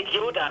nützliche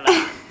Idiot, Anna.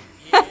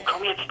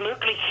 Komm jetzt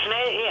möglichst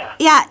schnell her.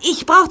 Ja,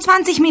 ich brauche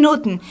 20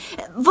 Minuten.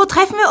 Wo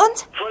treffen wir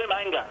uns? Vor dem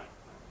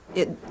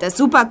Eingang. Das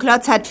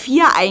Superklotz hat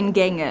 4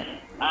 Eingänge.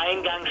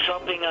 Eingang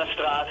Schoppinger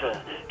Straße.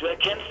 Du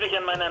erkennst mich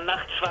an meiner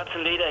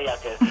nachtschwarzen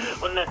Lederjacke.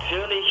 Und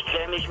natürlich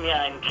klemme ich mir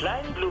einen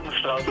kleinen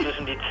Blumenstrauß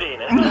zwischen die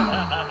Zähne.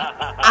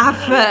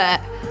 Affe!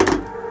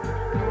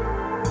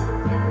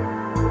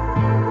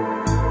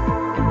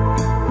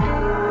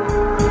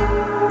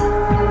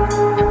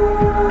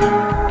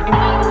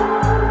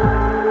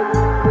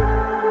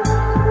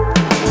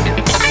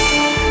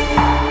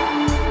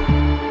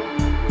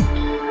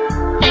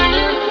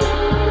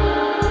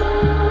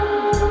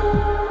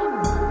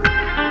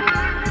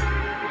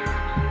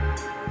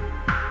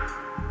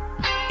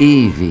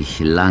 Ewig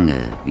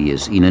lange, wie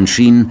es ihnen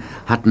schien,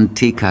 hatten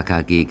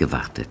TKKG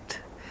gewartet.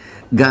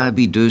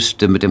 Gabi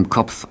döste mit dem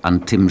Kopf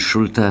an Tims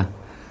Schulter,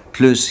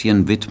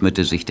 Klößchen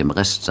widmete sich dem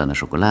Rest seiner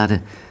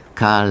Schokolade,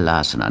 Karl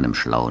las in einem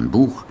schlauen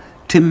Buch,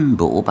 Tim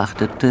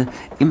beobachtete,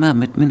 immer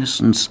mit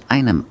mindestens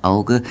einem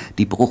Auge,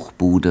 die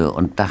Bruchbude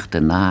und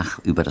dachte nach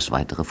über das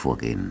weitere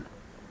Vorgehen.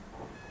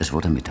 Es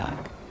wurde Mittag.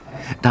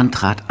 Dann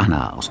trat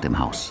Anna aus dem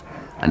Haus.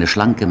 Eine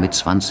schlanke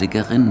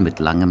Mitzwanzigerin mit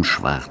langem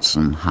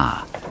schwarzem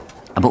Haar.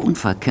 Aber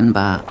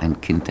unverkennbar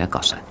ein Kind der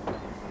Gosse.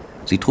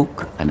 Sie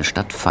trug eine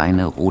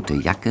stadtfeine rote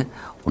Jacke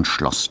und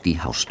schloss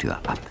die Haustür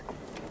ab.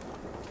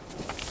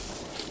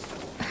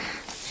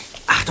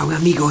 Achtung,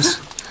 Amigos!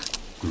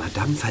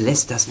 Madame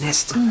verlässt das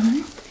Nest.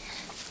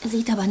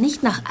 Sieht aber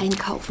nicht nach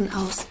Einkaufen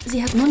aus.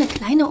 Sie hat nur eine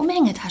kleine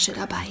Umhängetasche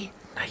dabei.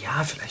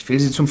 Naja, vielleicht will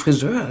sie zum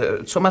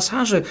Friseur, zur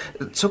Massage,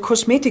 zur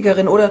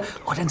Kosmetikerin oder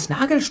ins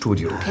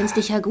Nagelstudio. Du kennst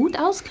dich ja gut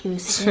aus,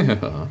 Klößchen.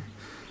 Ja.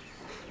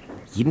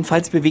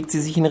 Jedenfalls bewegt sie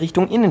sich in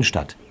Richtung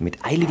Innenstadt,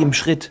 mit eiligem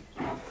Schritt.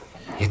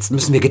 Jetzt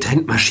müssen wir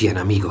getrennt marschieren,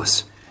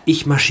 Amigos.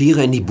 Ich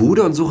marschiere in die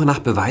Bude und suche nach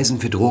Beweisen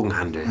für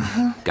Drogenhandel.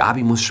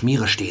 Gabi muss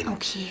Schmiere stehen.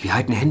 Okay. Wir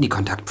halten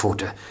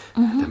Handykontaktpfote,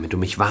 damit du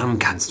mich warnen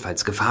kannst,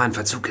 falls Gefahr in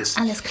Verzug ist.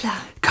 Alles klar.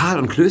 Karl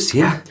und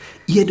Klößchen,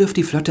 ihr dürft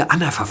die flotte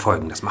Anna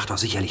verfolgen. Das macht doch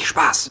sicherlich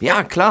Spaß.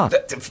 Ja, klar.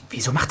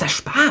 Wieso macht das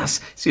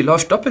Spaß? Sie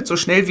läuft doppelt so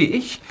schnell wie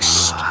ich.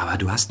 Aber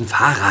du hast ein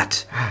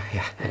Fahrrad.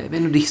 Ja.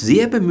 Wenn du dich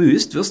sehr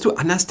bemühst, wirst du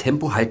Annas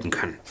Tempo halten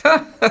können.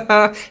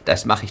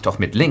 Das mache ich doch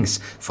mit links.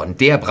 Von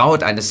der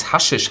Braut eines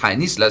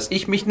Haschisch-Heinis lass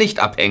ich mich nicht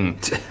abhängen.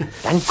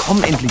 Dann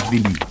komm endlich,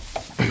 Willi.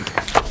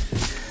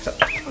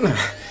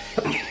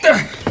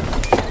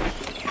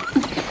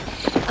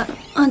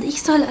 Und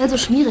ich soll also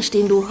Schmiere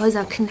stehen, du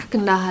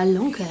häuserknackender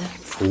Halunke.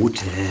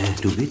 Pfote,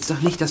 du willst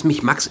doch nicht, dass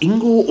mich Max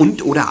Ingo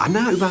und oder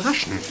Anna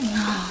überraschen.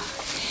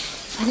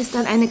 Weil es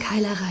dann eine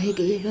Keilerei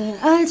gäbe.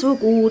 Also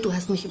gut, du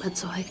hast mich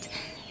überzeugt.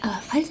 Aber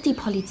falls die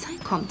Polizei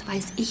kommt,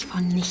 weiß ich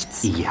von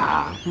nichts.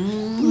 Ja.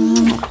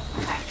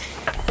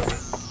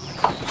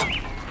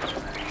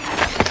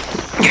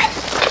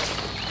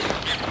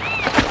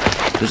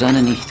 Für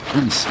seine nicht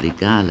ganz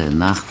legale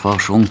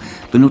Nachforschung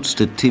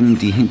benutzte Tim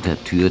die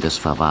Hintertür des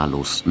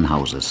verwahrlosten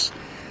Hauses.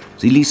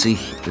 Sie ließ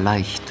sich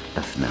leicht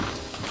öffnen.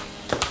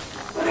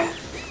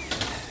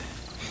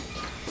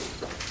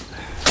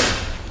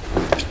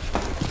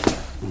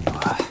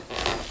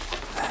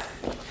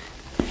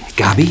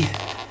 Gabi,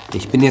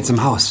 ich bin jetzt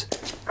im Haus.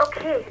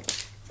 Okay,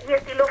 hier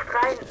ist die Luft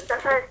rein.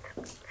 Das heißt,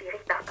 sie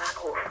riecht nach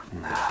Bahnhof.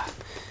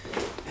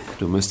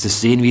 Du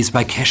müsstest sehen, wie es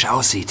bei Cash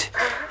aussieht.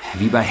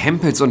 Wie bei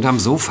Hempels unterm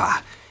Sofa.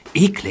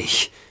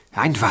 Eklig.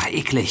 Einfach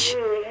eklig.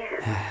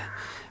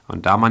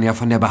 Und da man ja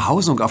von der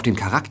Behausung auf den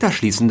Charakter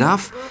schließen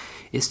darf,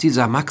 ist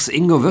dieser Max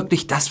Ingo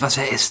wirklich das, was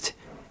er ist.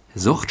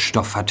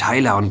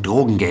 Suchtstoffverteiler und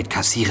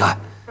Drogengeldkassierer.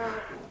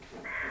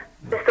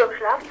 Bist du im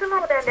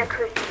Schlafzimmer oder in der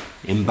Küche?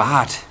 Im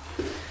Bad.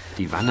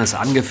 Die Wanne ist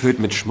angefüllt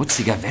mit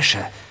schmutziger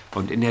Wäsche.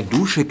 Und in der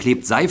Dusche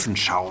klebt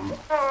Seifenschaum.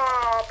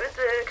 Oh,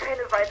 bitte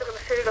keine weiteren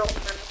Schilderungen.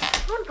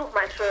 Nun such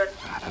mal schön.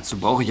 Ja, dazu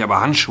brauche ich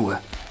aber Handschuhe.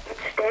 Jetzt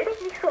stell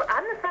dich nicht so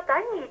an, es war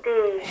deine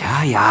Idee.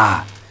 Ja,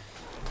 ja.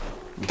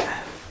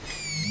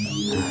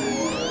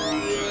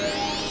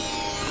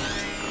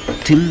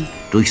 Tim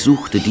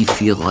durchsuchte die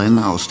 4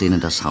 Räume, aus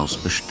denen das Haus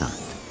bestand.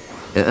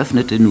 Er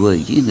öffnete nur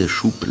jene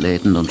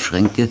Schubläden und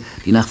Schränke,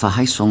 die nach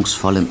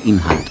verheißungsvollem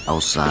Inhalt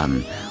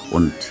aussahen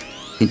und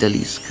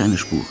hinterließ keine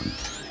Spuren.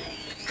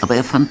 Aber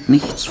er fand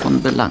nichts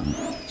von Belang.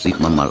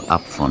 Sieht man mal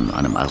ab von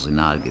einem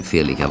Arsenal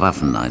gefährlicher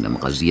Waffen, einem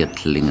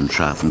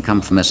rasierklingenscharfen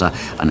Kampfmesser,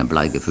 einem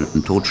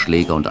bleigefüllten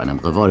Totschläger und einem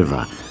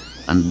Revolver.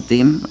 An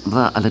dem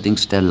war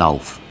allerdings der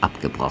Lauf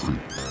abgebrochen.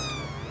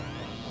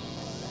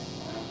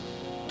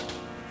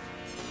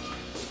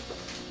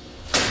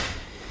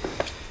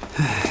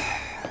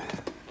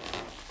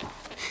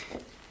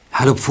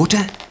 Hallo, Pfote?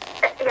 Ja?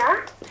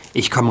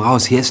 Ich komme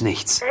raus, hier ist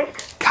nichts.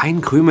 Echt?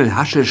 Kein Krümel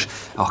Haschisch,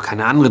 auch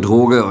keine andere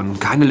Droge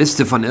und keine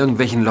Liste von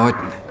irgendwelchen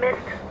Leuten.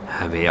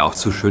 Mist. Wäre ja auch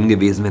zu schön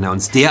gewesen, wenn er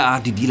uns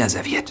derart die Dealer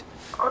serviert.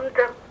 Und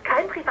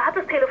kein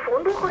privates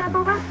Telefonbuch oder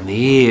sowas?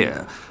 Nee,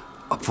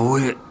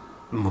 obwohl...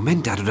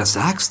 Moment, da du das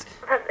sagst.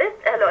 Was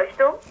ist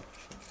Erleuchtung?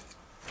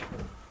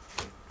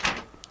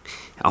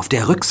 Auf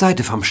der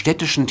Rückseite vom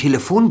städtischen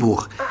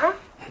Telefonbuch. Aha.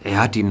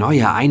 Er hat die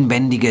neue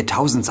einbändige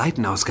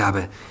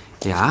 1000-Seiten-Ausgabe.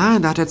 Ja,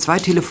 da hat er 2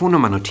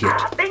 Telefonnummern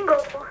notiert. Bingo.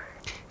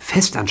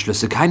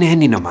 Festanschlüsse, keine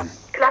Handynummern.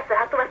 Klasse,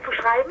 hast du was zu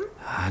schreiben?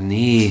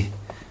 Nee,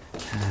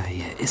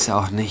 hier ist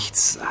auch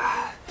nichts.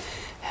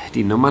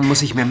 Die Nummern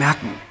muss ich mir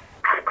merken.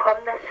 Ach komm,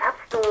 das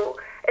schaffst du.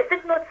 Es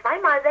sind nur 2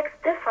 mal 6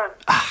 Ziffern.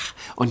 Ach,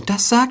 und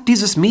das sagt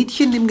dieses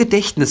Mädchen dem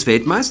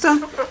Gedächtnisweltmeister?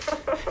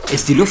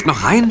 Ist die Luft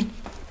noch rein?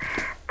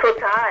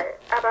 Total,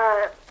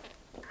 aber...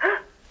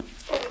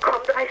 Oben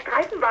kommen 3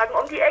 Streifenwagen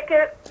um die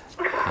Ecke.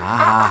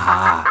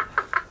 Aha.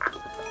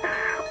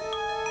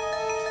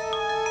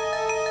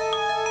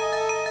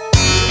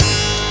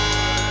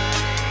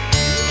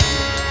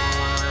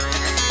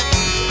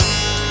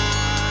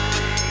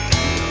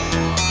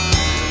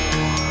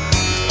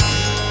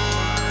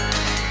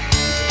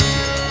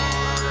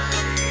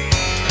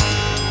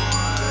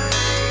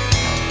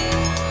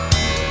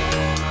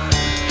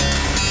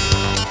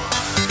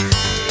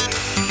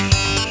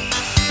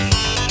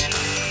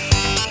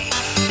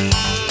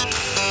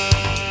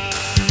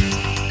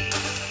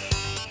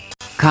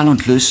 Karl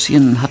und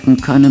Löschen hatten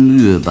keine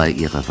Mühe bei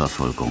ihrer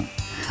Verfolgung.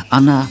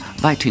 Anna,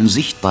 weithin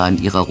sichtbar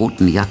in ihrer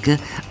roten Jacke,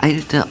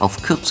 eilte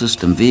auf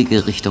kürzestem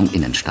Wege Richtung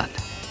Innenstadt.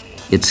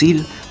 Ihr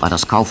Ziel war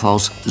das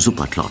Kaufhaus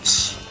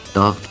Superklotz.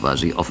 Dort war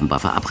sie offenbar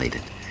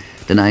verabredet.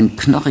 Denn ein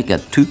knorriger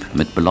Typ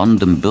mit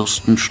blondem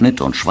Bürstenschnitt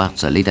und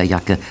schwarzer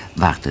Lederjacke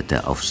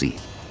wartete auf sie.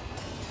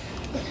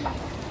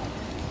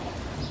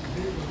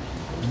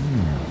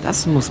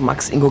 Das muss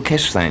Max Ingo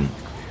Kesch sein.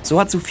 So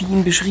hat Sophie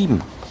ihn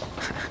beschrieben.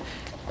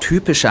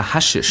 Typischer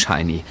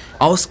Haschisch-Heini.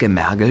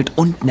 Ausgemergelt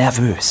und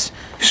nervös.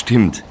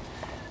 Stimmt.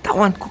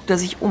 Dauernd guckt er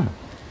sich um.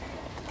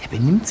 Er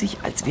benimmt sich,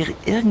 als wäre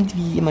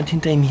irgendwie jemand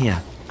hinter ihm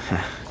her.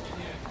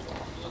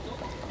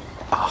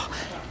 Oh,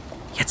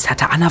 jetzt hat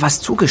der Anna was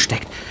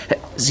zugesteckt.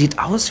 Sieht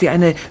aus wie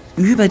eine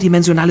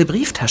überdimensionale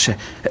Brieftasche.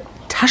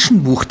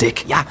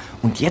 Taschenbuchdick. Ja,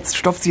 und jetzt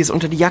stopft sie es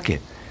unter die Jacke.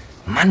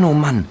 Mann, oh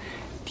Mann.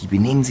 Die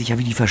benehmen sich ja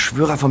wie die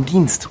Verschwörer vom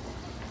Dienst.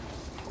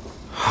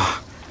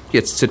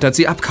 Jetzt zittert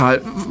sie ab,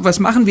 Karl. Was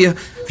machen wir?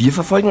 Wir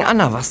verfolgen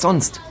Anna, was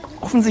sonst?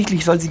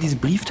 Offensichtlich soll sie diese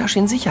Brieftasche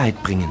in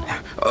Sicherheit bringen.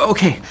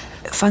 Okay,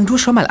 fang du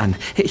schon mal an.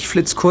 Ich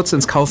flitz kurz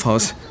ins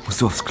Kaufhaus. Musst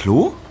du aufs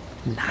Klo?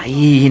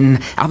 Nein,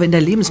 aber in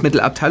der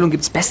Lebensmittelabteilung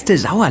gibt's beste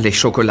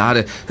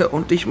Sauerlich-Schokolade.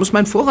 Und ich muss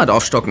meinen Vorrat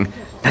aufstocken.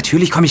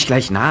 Natürlich komme ich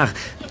gleich nach.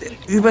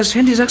 Übers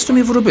Handy sagst du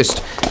mir, wo du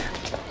bist.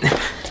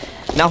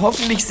 Na,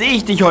 hoffentlich sehe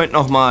ich dich heute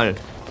noch mal.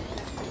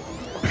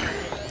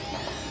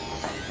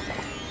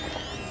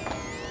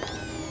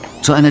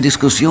 Zu einer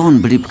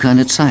Diskussion blieb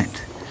keine Zeit.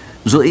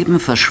 Soeben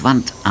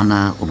verschwand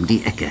Anna um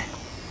die Ecke.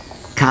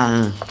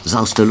 Karl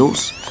sauste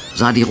los,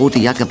 sah die rote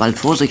Jacke bald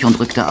vor sich und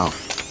rückte auf.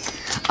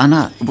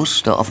 Anna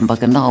wusste offenbar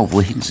genau,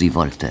 wohin sie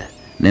wollte,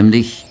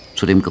 nämlich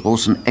zu dem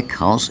großen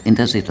Eckhaus in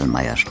der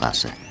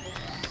Sedlmeierstraße.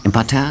 Im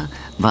Parterre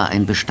war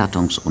ein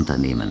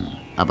Bestattungsunternehmen,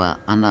 aber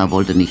Anna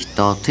wollte nicht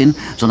dorthin,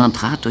 sondern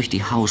trat durch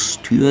die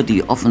Haustür,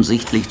 die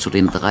offensichtlich zu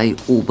den 3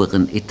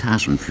 oberen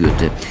Etagen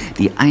führte,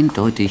 die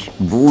eindeutig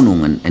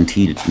Wohnungen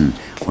enthielten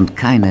und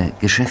keine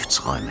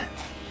Geschäftsräume.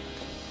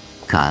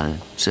 Karl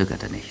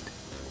zögerte nicht.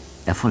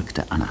 Er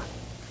folgte Anna.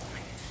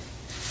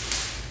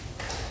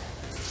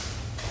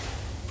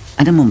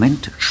 Einen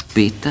Moment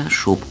später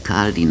schob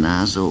Karl die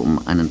Nase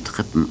um einen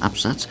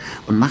Treppenabsatz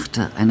und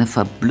machte eine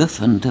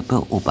verblüffende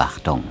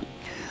Beobachtung.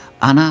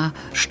 Anna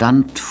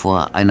stand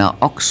vor einer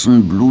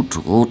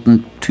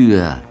ochsenblutroten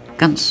Tür,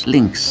 ganz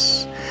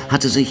links,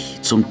 hatte sich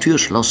zum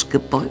Türschloss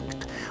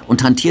gebeugt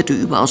und hantierte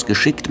überaus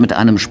geschickt mit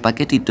einem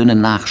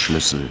spaghettidünnen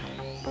Nachschlüssel.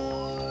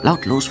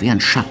 Lautlos wie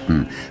ein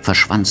Schatten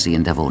verschwand sie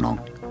in der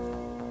Wohnung.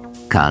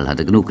 Karl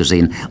hatte genug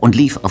gesehen und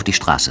lief auf die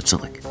Straße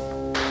zurück.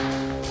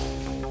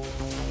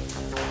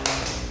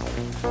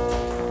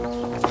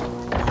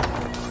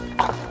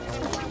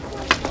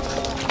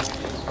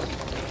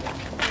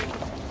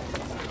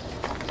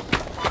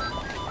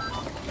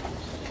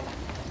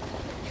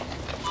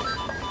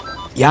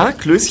 Ja,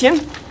 Klößchen?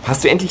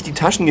 Hast du endlich die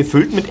Taschen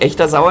gefüllt mit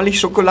echter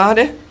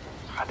Sauerlich-Schokolade?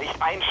 Nicht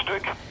ein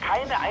Stück,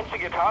 keine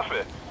einzige Tafel.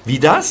 Wie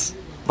das?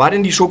 War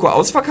denn die Schoko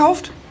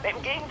ausverkauft? Im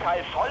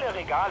Gegenteil, volle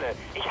Regale.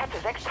 Ich hatte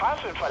 6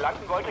 Tafeln verlangt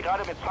und wollte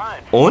gerade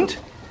bezahlen. Und?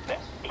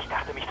 Ich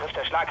dachte, mich trifft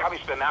der Schlag, habe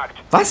ich's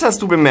bemerkt. Was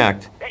hast du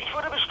bemerkt? Ich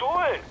wurde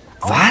bestohlen.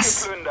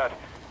 Was? Ausgeplündert.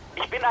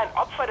 Ich bin ein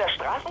Opfer der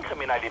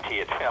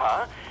Straßenkriminalität.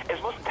 Ja, es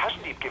muss ein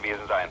Taschendieb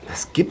gewesen sein.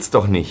 Das gibt's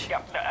doch nicht.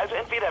 Ja, also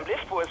entweder im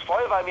Lift, wo es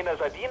voll war wie in der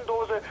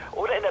Sardinendose,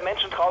 oder in der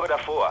Menschentraube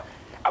davor.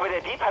 Aber der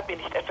Dieb hat mir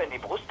nicht etwa in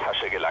die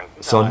Brusttasche gelangt.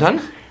 Sondern?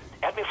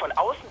 Er hat mir von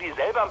außen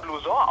dieselbe am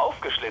Blouson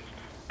aufgeschlitzt.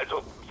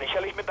 Also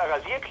sicherlich mit einer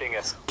Rasierklinge.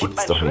 Und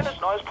mein schönes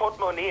neues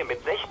Portemonnaie mit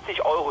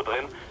 60 €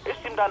 drin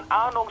ist ihm dann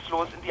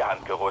ahnungslos in die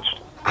Hand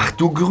gerutscht. Ach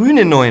du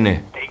grüne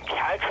Neune. Den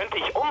Kerl könnte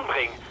ich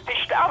umbringen.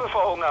 Ich sterbe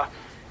vor Hunger.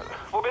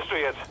 Wo bist du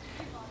jetzt?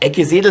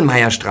 Ecke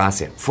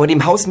Sedlmeierstraße, vor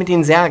dem Haus mit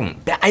den Särgen.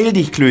 Beeil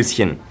dich,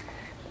 Klößchen.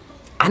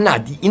 Anna,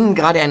 die innen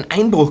gerade einen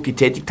Einbruch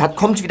getätigt hat,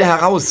 kommt wieder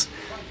heraus.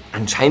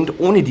 Anscheinend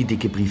ohne die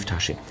dicke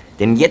Brieftasche.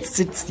 Denn jetzt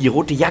sitzt die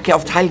rote Jacke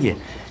auf Taille.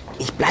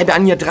 Ich bleibe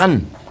an ihr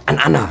dran. An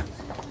Anna.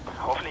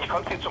 Hoffentlich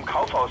kommt sie zum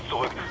Kaufhaus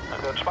zurück.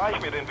 Dann spare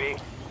ich mir den Weg.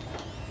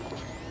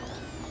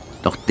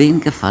 Doch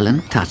den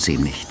Gefallen tat sie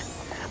ihm nicht.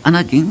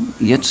 Anna ging,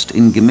 jetzt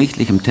in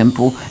gemächlichem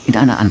Tempo, in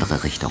eine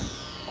andere Richtung.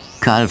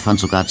 Karl fand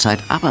sogar Zeit,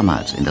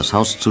 abermals in das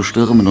Haus zu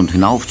stürmen und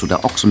hinauf zu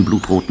der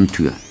ochsenblutroten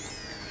Tür.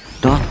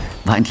 Dort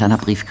war ein kleiner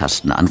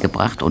Briefkasten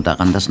angebracht und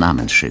daran das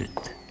Namensschild.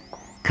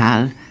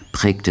 Karl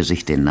prägte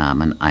sich den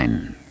Namen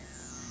ein.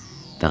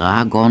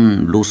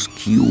 Dragon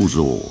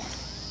Luschiuso.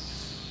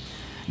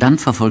 Dann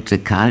verfolgte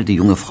Karl die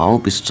junge Frau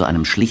bis zu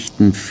einem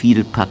schlichten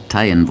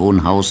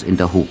Vielparteienwohnhaus in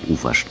der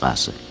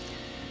Hochuferstraße.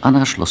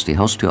 Anna schloss die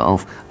Haustür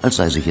auf, als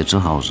sei sie hier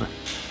zu Hause.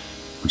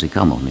 Und sie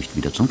kam auch nicht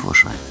wieder zum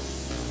Vorschein.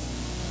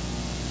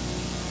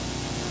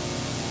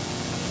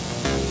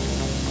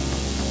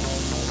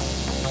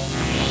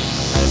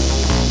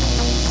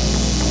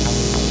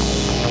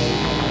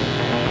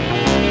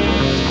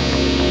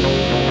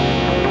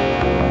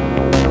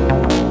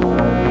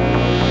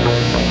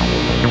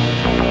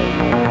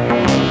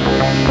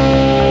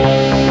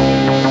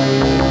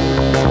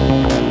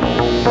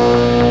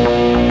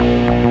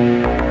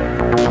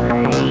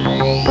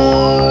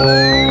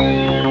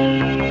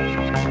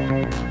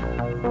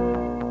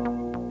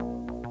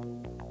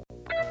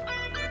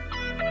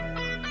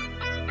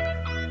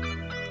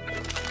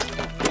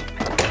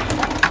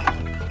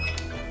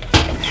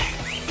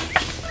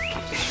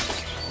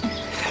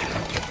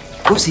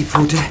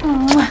 Pussipfote.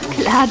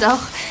 Klar doch.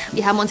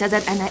 Wir haben uns ja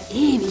seit einer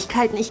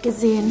Ewigkeit nicht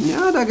gesehen.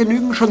 Ja, da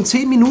genügen schon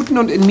 10 Minuten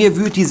und in mir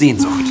wühlt die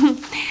Sehnsucht.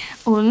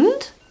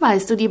 Und?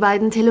 Weißt du die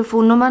beiden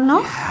Telefonnummern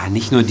noch? Ja,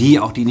 nicht nur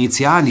die, auch die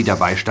Initialen, die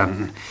dabei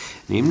standen.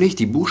 Nämlich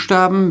die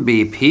Buchstaben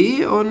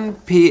BP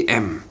und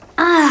PM.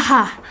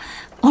 Aha.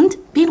 Und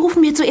wen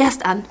rufen wir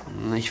zuerst an?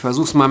 Ich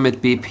versuch's mal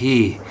mit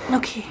BP.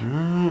 Okay.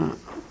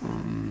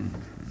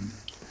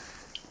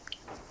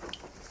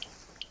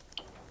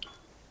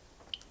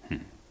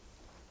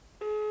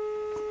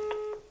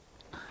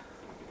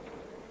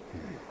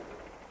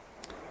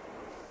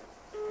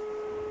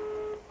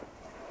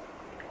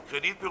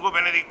 Kreditbüro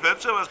Benedikt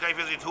Plötze, was kann ich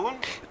für Sie tun?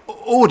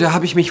 Oh, da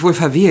habe ich mich wohl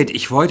verwählt.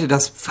 Ich wollte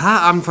das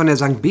Pfarramt von der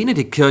St.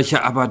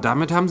 Benedikt-Kirche, aber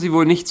damit haben Sie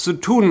wohl nichts zu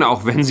tun,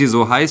 auch wenn Sie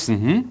so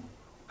heißen, hm?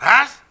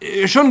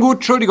 Was? Schon gut,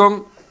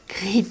 Entschuldigung.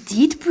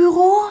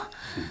 Kreditbüro?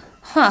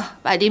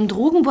 Bei dem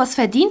Drogenboss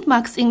verdient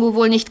Max Ingo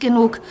wohl nicht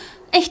genug.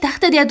 Ich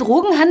dachte, der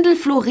Drogenhandel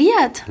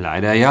floriert.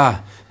 Leider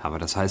ja. Aber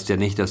das heißt ja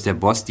nicht, dass der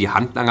Boss die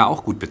Handlanger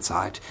auch gut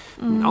bezahlt.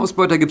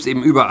 Ausbeuter gibt's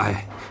eben überall.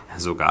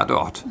 Sogar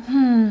dort.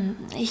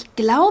 Ich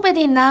glaube,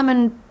 den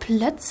Namen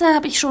Plötze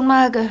habe ich schon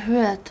mal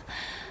gehört.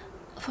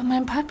 Von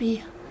meinem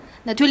Papi.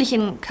 Natürlich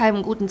in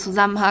keinem guten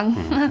Zusammenhang.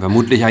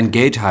 Vermutlich ein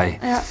Geldhai.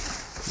 Ja.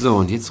 So,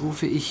 und jetzt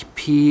rufe ich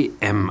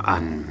PM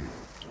an.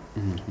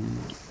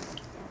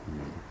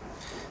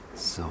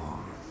 So.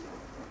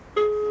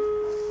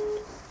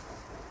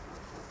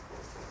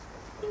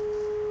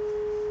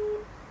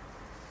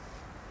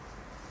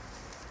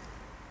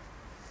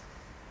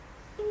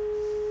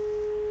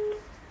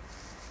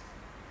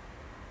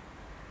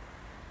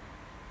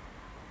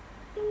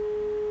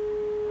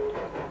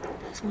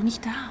 Ist wohl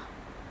nicht da.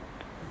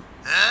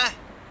 Hä?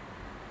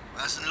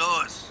 Was ist denn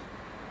los?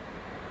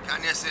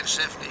 Kann jetzt den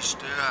Chef nicht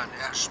stören,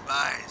 er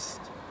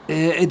speist.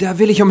 Da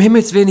will ich um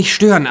Himmels Willen nicht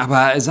stören,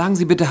 aber sagen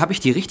Sie bitte, habe ich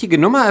die richtige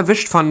Nummer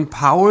erwischt von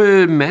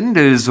Paul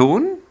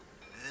Mendelssohn?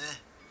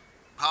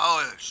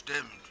 Paul, stimmt.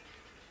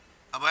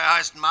 Aber er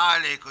heißt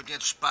Malik und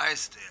jetzt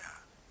speist er.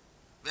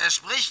 Wer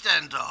spricht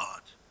denn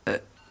dort?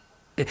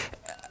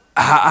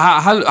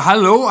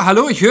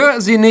 Hallo, ich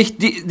höre Sie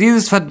nicht.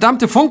 Dieses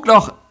verdammte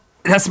Funkloch,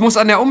 das muss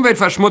an der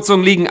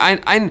Umweltverschmutzung liegen.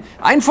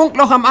 Ein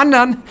Funkloch am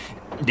anderen.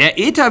 Der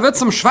Äther wird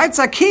zum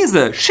Schweizer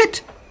Käse.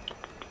 Shit.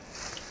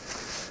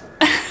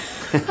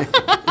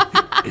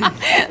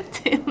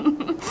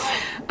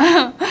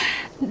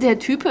 Der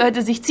Typ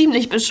hörte sich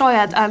ziemlich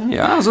bescheuert an.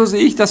 Ja, so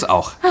sehe ich das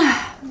auch.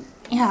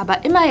 Ja,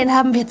 aber immerhin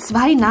haben wir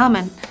 2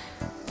 Namen.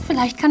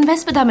 Vielleicht kann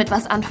Wespe damit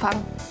was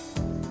anfangen.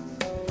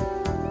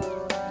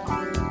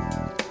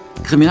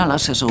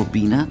 Kriminalassessor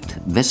Bienert,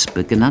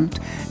 Wespe genannt,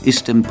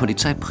 ist im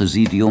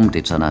Polizeipräsidium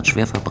Dezernat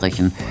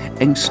Schwerverbrechen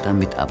engster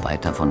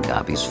Mitarbeiter von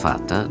Gabis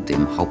Vater,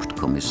 dem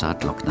Hauptkommissar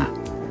Glockner.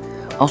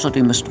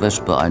 Außerdem ist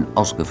Wespe ein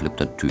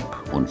ausgeflippter Typ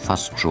und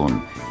fast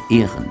schon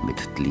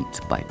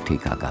Ehrenmitglied bei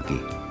TKKG.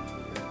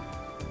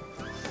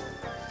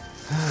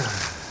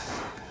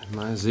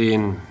 Mal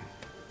sehen.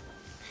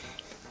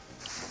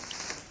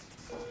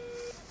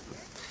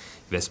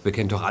 Wespe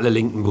kennt doch alle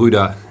linken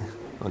Brüder.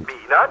 Und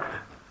Bienert?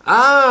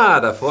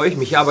 da freue ich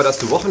mich aber, dass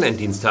du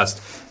Wochenenddienst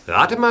hast.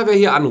 Rate mal, wer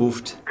hier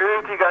anruft.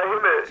 Gütiger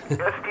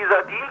Himmel, erst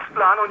dieser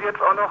Dienstplan und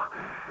jetzt auch noch...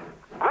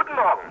 Guten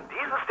Morgen,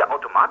 dies ist der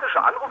automatische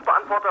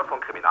Anrufbeantworter von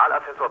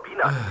Kriminalassessor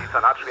Bienert,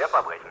 Dezernat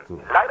Schwerverbrechen.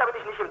 Leider bin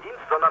ich nicht im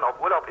Dienst, sondern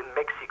auf Urlaub in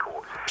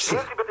Mexiko.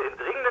 Wählen Sie bitte in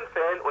dringenden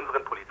Fällen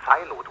unseren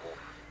Polizeinotruf.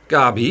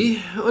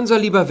 Gabi, unser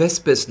lieber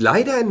Wespe ist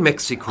leider in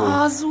Mexiko.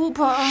 Oh,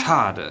 super.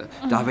 Schade,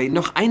 da wir ihn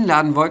noch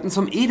einladen wollten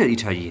zum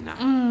Edelitaliener.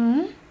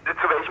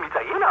 Zu welchem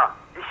Italiener?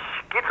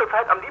 Ich gehe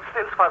zurzeit am liebsten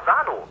ins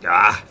Fasano.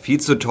 Ja, viel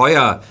zu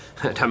teuer.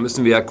 Da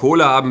müssen wir ja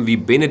Kohle haben wie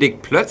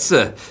Benedikt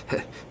Plötze.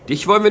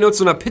 Dich wollen wir nur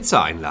zu einer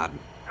Pizza einladen.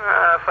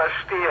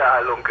 Verstehe,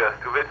 Halunke.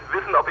 Du willst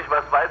wissen, ob ich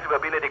was weiß über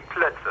Benedikt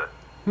Plötze.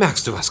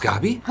 Merkst du was,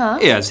 Gabi?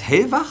 Er ist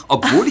hellwach,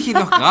 obwohl ich ihn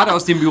noch gerade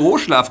aus dem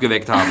Büroschlaf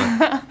geweckt habe.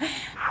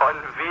 Von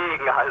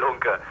wegen,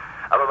 Halunke.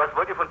 Aber was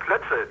wollt ihr von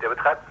Plötze? Der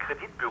betreibt ein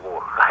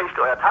Kreditbüro. Reicht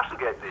euer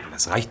Taschengeld nicht?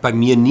 Das reicht bei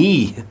mir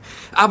nie.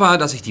 Aber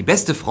dass ich die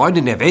beste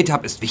Freundin der Welt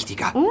habe, ist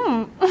wichtiger.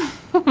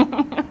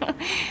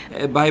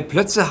 Bei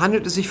Plötze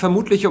handelt es sich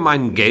vermutlich um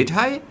einen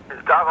Geldhai?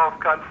 Darauf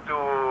kannst du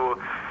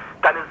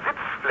deine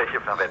Sitzfläche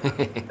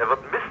verwenden. Er wird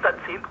Mr.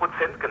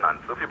 10%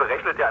 genannt. So viel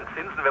berechnet er an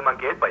Zinsen, wenn man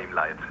Geld bei ihm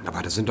leiht.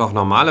 Aber das sind doch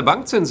normale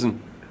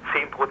Bankzinsen.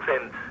 10%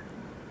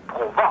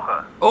 pro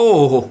Woche.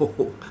 Oh,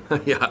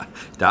 ja,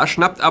 da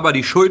schnappt aber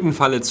die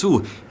Schuldenfalle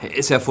zu.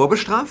 Ist er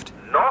vorbestraft?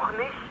 Noch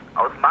nicht,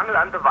 aus Mangel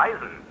an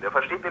Beweisen. Der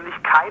versteht nämlich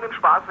keinen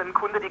Spaß, wenn ein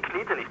Kunde die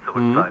Knete nicht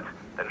zurückzahlt.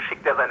 Dann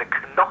schickt er seine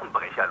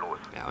Knochenbrecher los.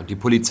 Ja, und die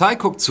Polizei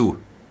guckt zu.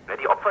 Ja,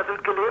 die Opfer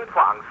sind gelähmt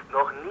vor Angst.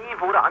 Noch nie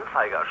wurde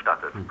Anzeige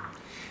erstattet.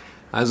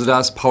 Also da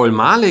ist Paul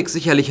Malik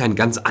sicherlich ein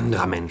ganz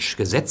anderer Mensch.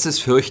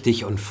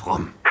 Gesetzesfürchtig und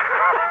fromm.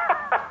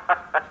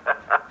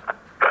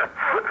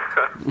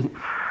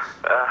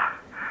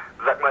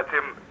 Sag mal,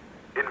 Tim,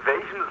 in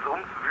welchem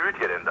Sumpf wühlt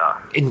ihr denn da?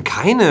 In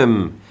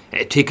keinem.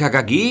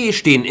 TKKG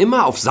stehen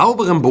immer auf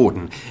sauberem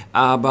Boden.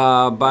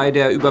 Aber bei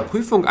der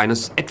Überprüfung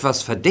eines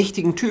etwas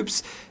verdächtigen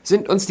Typs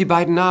sind uns die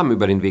beiden Namen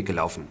über den Weg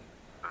gelaufen.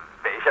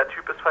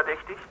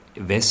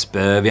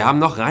 Wespe, wir haben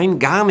noch rein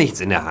gar nichts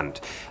in der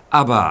Hand.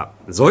 Aber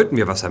sollten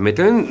wir was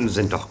ermitteln,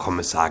 sind doch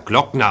Kommissar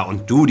Glockner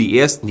und du die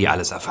Ersten, die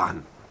alles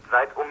erfahren.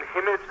 Seid um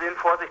Himmels Willen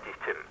vorsichtig,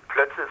 Tim.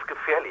 Plötze ist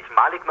gefährlich,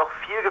 Malik noch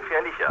viel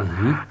gefährlicher.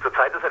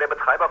 Zurzeit ist er der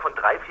Betreiber von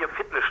 3, 4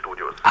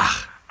 Fitnessstudios.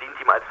 Ach. Dient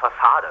ihm als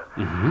Fassade.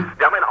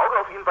 Wir haben ein Auge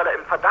auf ihn, weil er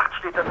im Verdacht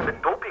steht, dass er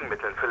mit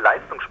Dopingmitteln für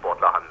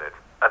Leistungssportler handelt.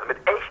 Also mit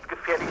echt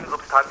gefährlichen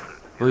Substanzen.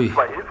 Die sind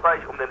zwar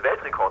hilfreich, um den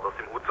Weltrekord aus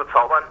dem Hut zu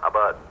zaubern,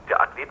 aber der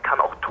Athlet kann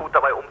auch tot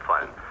dabei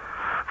umfallen.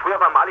 Früher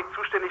war Malik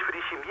zuständig für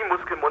die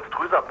Chemiemuskeln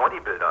monströser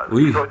Bodybuilder. Also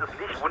ich sollte es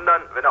nicht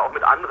wundern, wenn er auch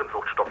mit anderen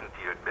Suchtstoffen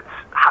dealt. Mit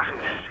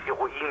Haschisch,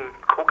 Heroin,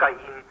 Kokain,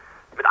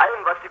 mit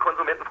allem, was die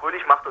Konsumenten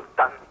fröhlich macht und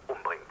dann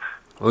umbringt.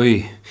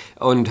 Ui,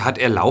 und hat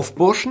er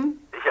Laufburschen?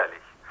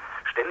 Sicherlich.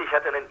 Ständig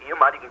hat er einen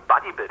ehemaligen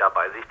Bodybuilder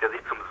bei sich, der sich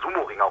zum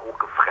Sumo-Ringer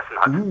hochgefressen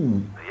hat.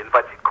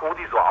 Jedenfalls sieht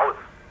Cody so aus.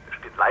 Er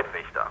steht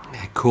Leibwächter.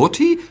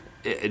 Kurti?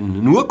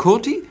 Nur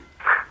Kurti?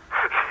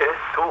 Er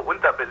ist so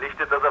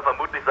unterbelichtet, dass er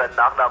vermutlich seinen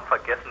Nachnamen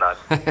vergessen hat.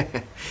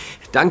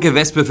 Danke,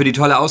 Wespe, für die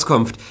tolle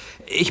Auskunft.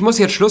 Ich muss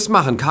jetzt Schluss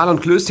machen. Karl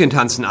und Klößchen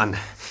tanzen an.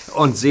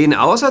 Und sehen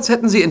aus, als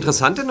hätten sie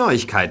interessante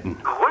Neuigkeiten.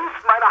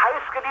 Grüßt meine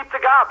heißgeliebte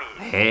Gabi.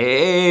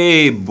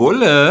 Hey,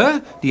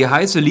 Bulle, die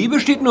heiße Liebe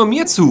steht nur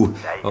mir zu.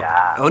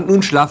 Ja. Und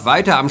nun schlaf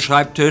weiter am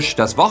Schreibtisch.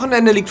 Das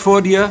Wochenende liegt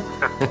vor dir.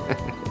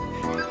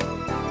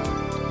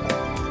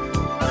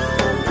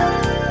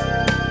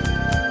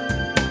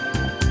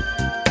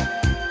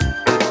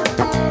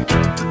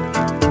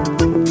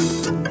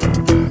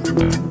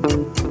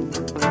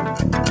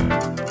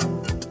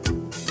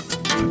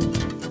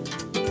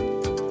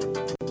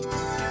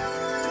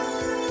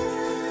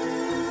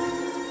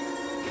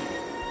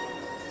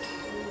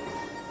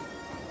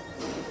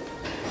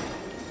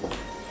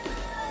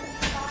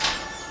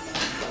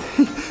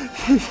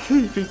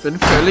 Ich bin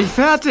völlig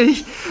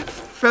fertig.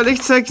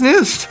 Völlig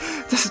zerknirscht,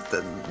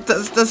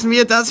 dass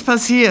mir das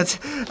passiert.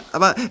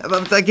 Aber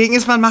dagegen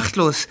ist man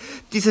machtlos.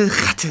 Diese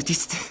Ratte,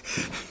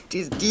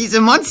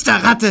 diese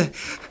Monsterratte.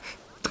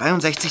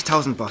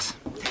 63.000, Boss.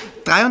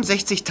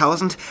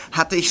 63.000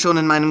 hatte ich schon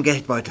in meinem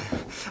Geldbeutel.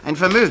 Ein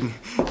Vermögen.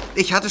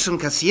 Ich hatte schon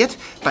kassiert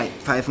bei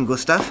Pfeifen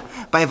Gustav,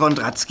 bei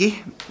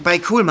Wondratzky, bei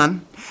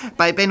Kuhlmann,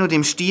 bei Benno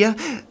dem Stier,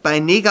 bei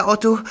Neger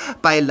Otto,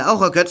 bei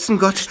Laura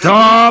Götzengott.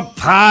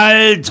 Stopp,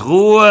 halt,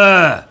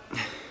 Ruhe!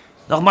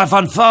 Nochmal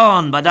von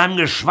vorn. Bei deinem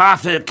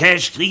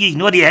Geschwafel-Cash kriege ich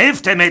nur die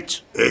Hälfte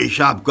mit. Ich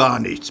hab gar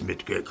nichts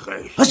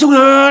mitgekriegt. Hast du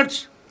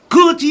gehört?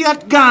 Kurti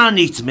hat gar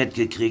nichts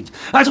mitgekriegt.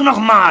 Also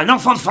nochmal,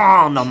 noch von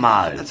vorn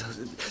nochmal.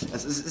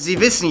 Also, Sie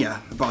wissen ja,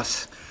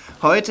 Boss,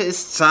 heute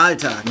ist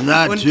Zahltag.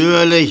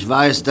 Natürlich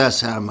weiß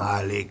das Herr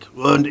Malik.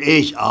 Und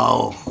ich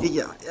auch.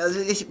 Ja, also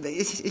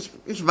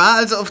ich war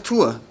also auf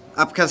Tour,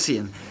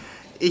 abkassieren.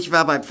 Ich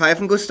war bei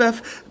Pfeifen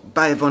Gustav,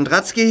 bei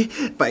Wondratzky,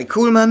 bei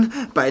Kuhlmann,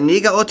 bei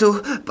Neger Otto,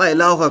 bei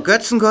Laura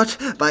Götzengott,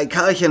 bei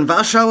Karlchen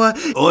Warschauer.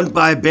 Und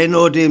bei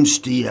Benno dem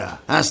Stier,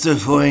 hast du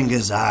vorhin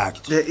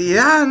gesagt.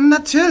 Ja,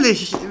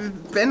 natürlich.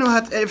 Benno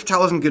hat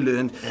 11.000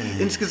 gelöhnt.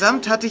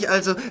 Insgesamt hatte ich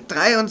also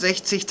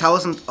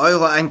 63.000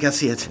 Euro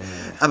einkassiert.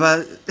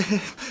 Aber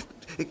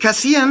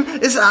kassieren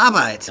ist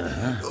Arbeit.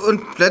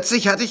 Und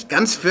plötzlich hatte ich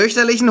ganz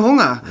fürchterlichen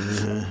Hunger.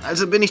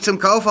 Also bin ich zum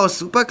Kaufhaus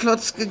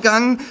Superklotz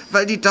gegangen,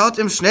 weil die dort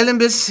im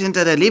Schnellimbiss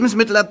hinter der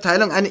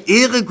Lebensmittelabteilung eine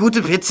irre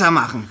gute Pizza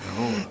machen.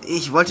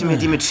 Ich wollte mir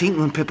die mit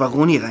Schinken und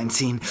Pepperoni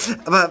reinziehen.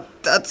 Aber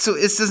dazu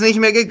ist es nicht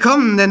mehr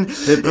gekommen, denn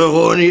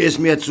Pepperoni ist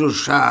mir zu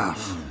scharf.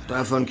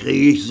 Davon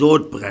kriege ich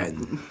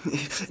Sodbrennen.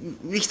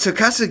 Wie ich zur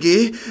Kasse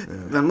gehe,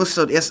 man muss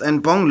dort erst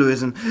einen Bon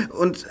lösen.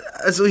 Und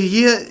also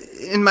hier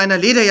in meiner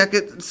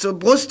Lederjacke zur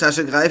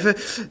Brusttasche greife,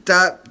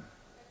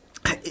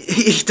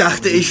 ich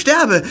dachte, ich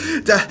sterbe.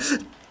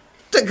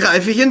 Da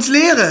greife ich ins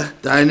Leere.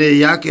 Deine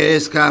Jacke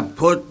ist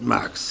kaputt,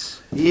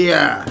 Max.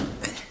 Hier.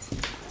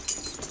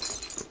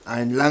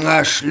 Ein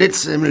langer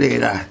Schlitz im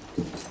Leder.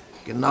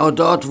 Genau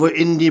dort, wo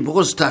innen die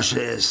Brusttasche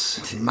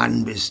ist.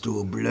 Mann, bist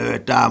du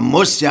blöd. Da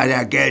muss ja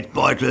der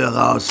Geldbeutel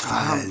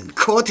rausfallen.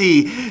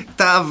 Kurti,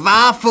 da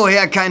war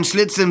vorher kein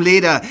Schlitz im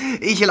Leder.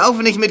 Ich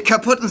laufe nicht mit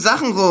kaputten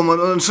Sachen rum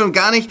und schon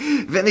gar nicht,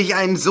 wenn ich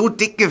einen so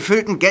dick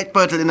gefüllten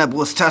Geldbeutel in der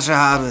Brusttasche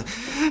habe.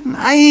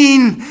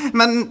 Nein,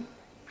 man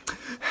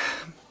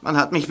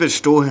hat mich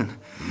bestohlen.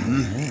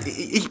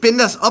 Ich bin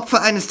das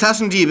Opfer eines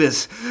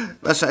Taschendiebes.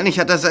 Wahrscheinlich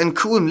hat er seinen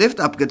Kuh im Lift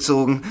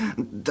abgezogen.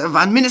 Da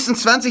waren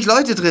mindestens 20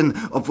 Leute drin,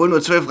 obwohl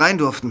nur 12 rein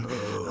durften.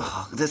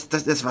 Oh,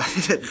 das war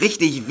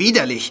richtig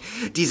widerlich,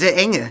 diese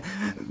Enge.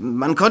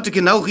 Man konnte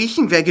genau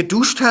riechen, wer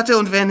geduscht hatte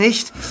und wer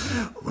nicht.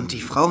 Und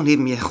die Frau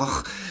neben mir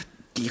roch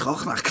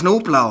nach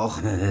Knoblauch.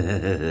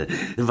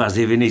 War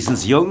sie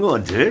wenigstens jung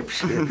und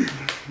hübsch?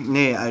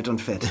 Nee, alt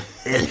und fett.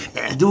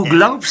 Du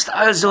glaubst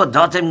also,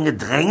 dort im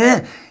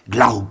Gedränge,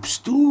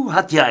 glaubst du,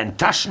 hat dir ein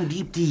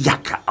Taschendieb die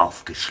Jacke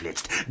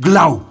aufgeschlitzt?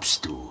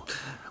 Glaubst du?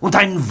 Und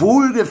einen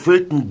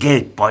wohlgefüllten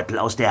Geldbeutel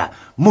aus der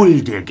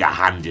Mulde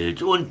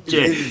gehandelt und...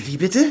 Wie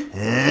bitte?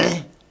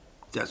 Hä?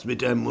 Das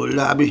mit der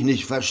Mulde habe ich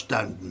nicht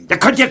verstanden. Da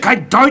könnt ihr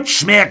kein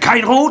Deutsch mehr,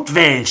 kein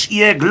Rotwelsch,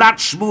 ihr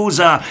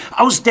Glatschmuser.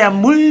 Aus der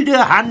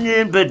Mulde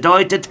handeln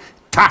bedeutet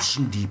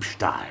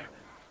Taschendiebstahl.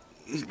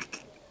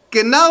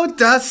 Genau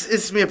das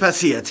ist mir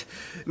passiert.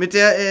 Mit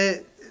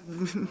der,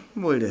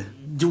 Mulde.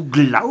 Du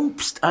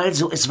glaubst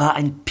also, es war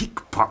ein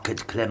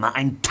Pickpocketklemmer,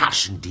 ein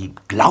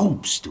Taschendieb,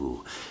 glaubst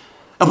du?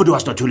 Aber du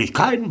hast natürlich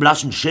keinen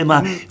blassen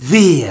Schimmer,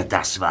 wer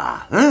das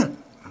war, hä?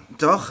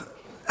 Doch,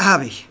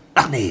 habe ich.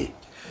 Ach nee.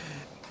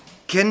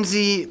 Kennen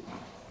Sie,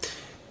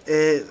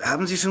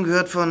 haben Sie schon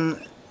gehört von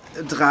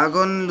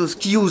Dragon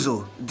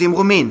Luschiuso, dem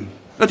Rumänen?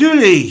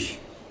 Natürlich.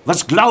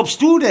 Was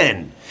glaubst du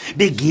denn?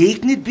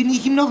 Begegnet bin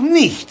ich ihm noch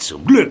nicht,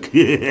 zum Glück.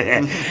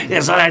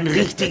 Er soll ein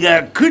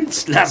richtiger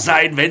Künstler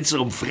sein, wenn es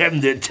um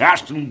fremde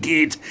Taschen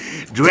geht.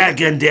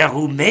 Dragon, der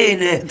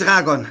Rumäne.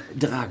 Dragon.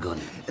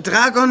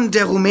 Dragon,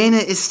 der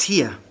Rumäne, ist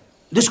hier.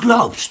 Das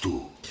glaubst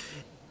du?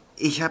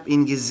 Ich habe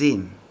ihn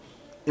gesehen.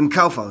 Im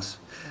Kaufhaus.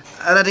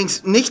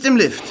 Allerdings nicht im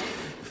Lift.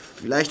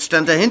 Vielleicht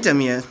stand er hinter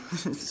mir.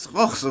 Es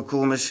roch so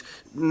komisch.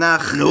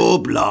 Nach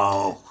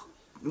Knoblauch.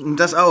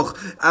 Das auch,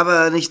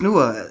 aber nicht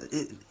nur.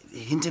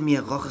 Hinter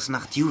mir roch es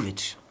nach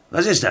Djuvitsch.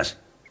 Was ist das?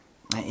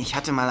 Ich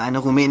hatte mal eine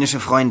rumänische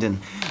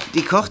Freundin.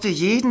 Die kochte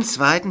jeden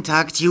zweiten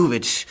Tag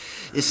Djuvitsch.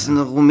 Ist ein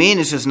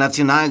rumänisches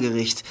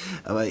Nationalgericht.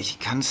 Aber ich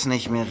kann es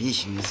nicht mehr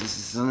riechen. Es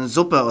ist so eine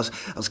Suppe aus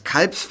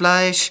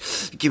Kalbsfleisch,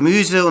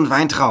 Gemüse und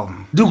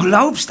Weintrauben. Du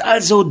glaubst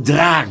also,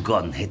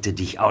 Dragon hätte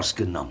dich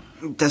ausgenommen?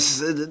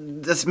 Das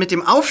mit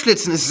dem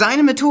Aufschlitzen ist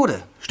seine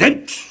Methode.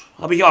 Stimmt,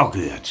 habe ich auch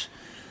gehört.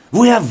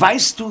 Woher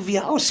weißt du, wie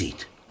er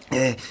aussieht?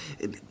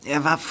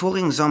 Er war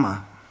vorigen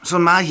Sommer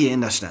schon mal hier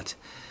in der Stadt.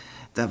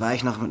 Da war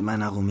ich noch mit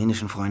meiner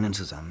rumänischen Freundin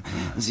zusammen.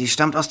 Sie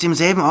stammt aus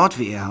demselben Ort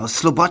wie er, aus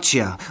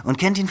Slobodja, und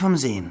kennt ihn vom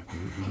Sehen.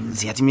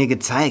 Sie hat ihn mir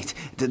gezeigt,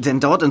 denn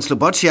dort in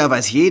Slobodja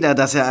weiß jeder,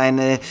 dass er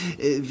eine,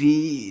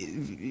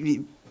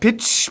 wie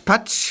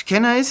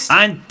Pitsch-Patsch-Kenner ist.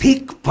 Ein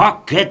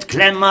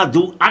Pickpocketklemmer,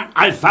 du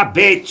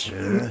Analphabet!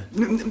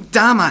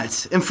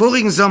 Damals, im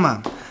vorigen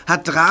Sommer,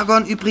 hat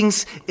Dragon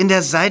übrigens in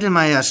der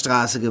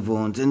Seidelmeierstraße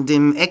gewohnt, in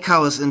dem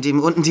Eckhaus, in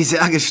dem unten die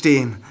Särge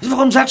stehen.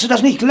 Warum sagst du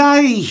das nicht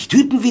gleich?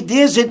 Typen wie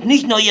der sind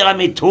nicht nur ihrer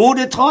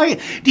Methode treu,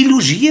 die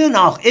logieren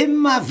auch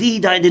immer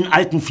wieder in den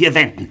alten vier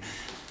Wänden.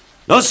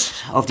 Los,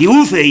 auf die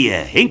Hufe hier,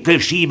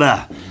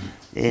 Hinkelschieber.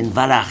 In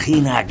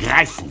Walachina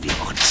greifen wir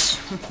uns.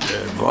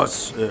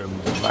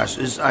 Was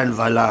ist ein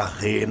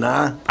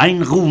Walachena?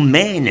 Ein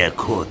Rumäne,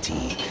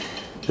 Kurti.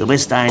 Du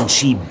bist ein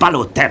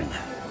Schibalotem,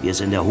 wie es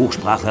in der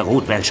Hochsprache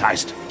Rotwelsch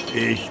heißt.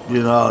 Ich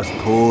bin aus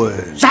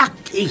Polen. Sag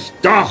ich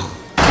doch!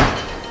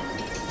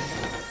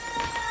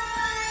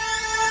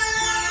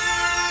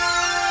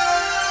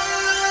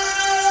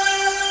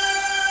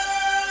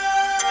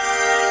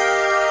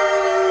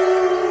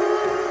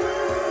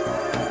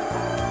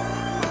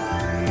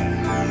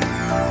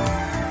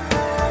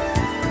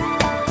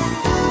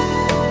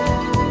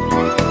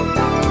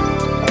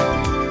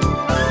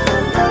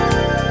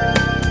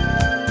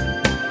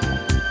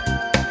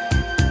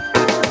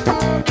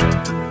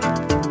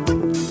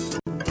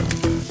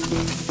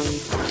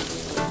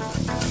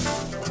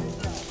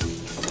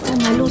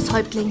 Mal los,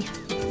 Häuptling.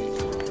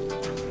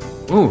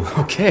 Oh,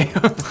 okay.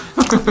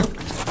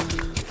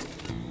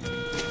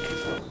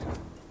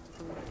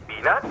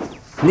 Bienert?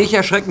 Nicht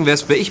erschrecken,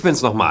 Wespe, ich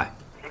bin's nochmal.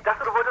 Ich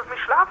dachte, du wolltest mich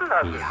schlafen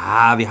lassen.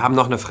 Ja, wir haben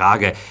noch eine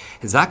Frage.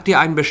 Sagt dir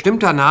ein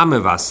bestimmter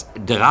Name was?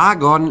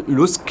 Dragon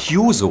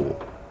Luschiuso.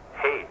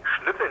 Hey,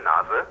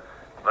 Schnüffelnase,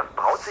 was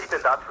braut sich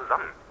denn da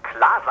zusammen?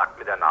 Klar sagt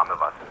mir der Name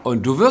was.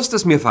 Und du wirst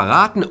es mir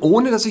verraten,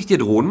 ohne dass ich dir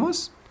drohen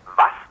muss?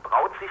 Was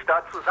braut sich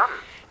da zusammen?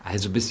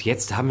 Also bis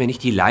jetzt haben wir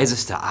nicht die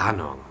leiseste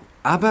Ahnung.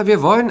 Aber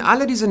wir wollen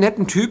alle diese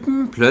netten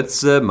Typen,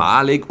 Plötze,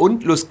 Malik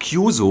und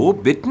Luschiuso,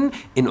 bitten,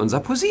 in unser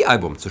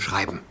Poesiealbum zu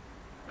schreiben.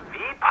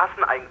 Wie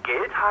passen ein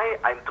Geldhai,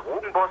 ein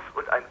Drogenboss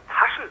und ein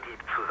Taschendieb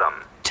zusammen?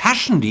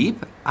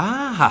 Taschendieb?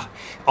 Aha,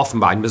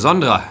 offenbar ein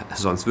besonderer.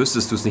 Sonst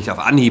wüsstest du es nicht auf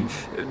Anhieb,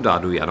 da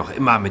du ja noch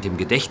immer mit dem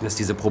Gedächtnis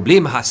diese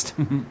Probleme hast.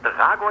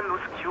 Dragon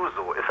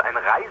Luschiuso ist ein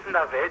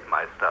reisender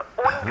Weltmeister.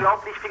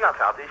 Unglaublich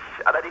fingerfertig,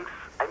 allerdings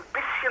ein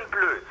bisschen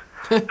blöd.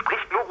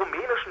 Spricht nur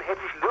Rumänisch und hält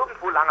sich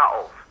nirgendwo lange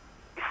auf.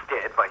 Ist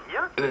der etwa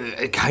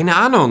hier? Keine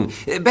Ahnung.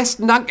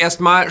 Besten Dank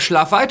erstmal.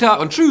 Schlaf weiter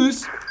und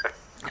tschüss.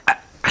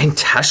 Ein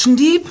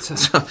Taschendieb?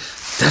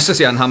 Das ist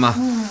ja ein Hammer.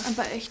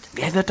 Aber echt.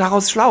 Wer wird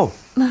daraus schlau?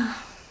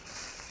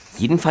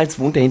 Jedenfalls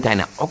wohnt er hinter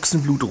einer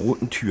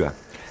ochsenblutroten Tür.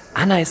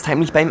 Anna ist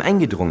heimlich bei ihm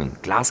eingedrungen.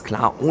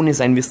 Glasklar, ohne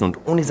sein Wissen und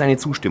ohne seine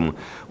Zustimmung.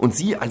 Und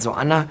sie, also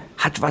Anna,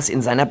 hat was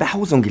in seiner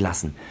Behausung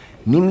gelassen.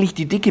 Nämlich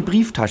die dicke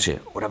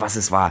Brieftasche, oder was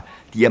es war,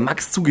 die ihr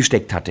Max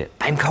zugesteckt hatte,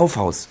 beim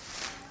Kaufhaus.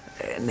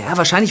 Ja,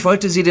 wahrscheinlich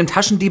wollte sie dem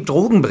Taschendieb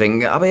Drogen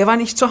bringen, aber er war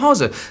nicht zu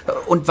Hause.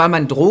 Und weil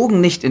man Drogen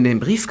nicht in den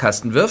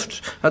Briefkasten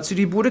wirft, hat sie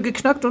die Bude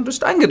geknackt und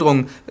ist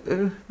eingedrungen.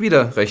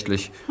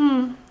 Widerrechtlich.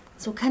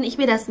 So kann ich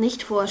mir das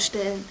nicht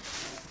vorstellen.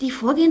 Die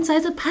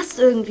Vorgehensweise passt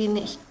irgendwie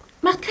nicht.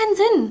 Macht keinen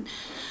Sinn.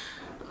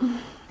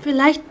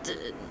 Vielleicht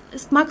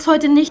ist Max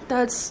heute nicht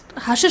als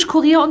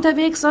Haschischkurier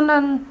unterwegs,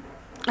 sondern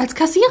als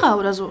Kassierer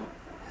oder so.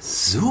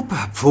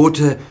 Super,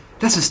 Pfote.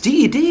 Das ist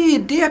die Idee,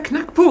 der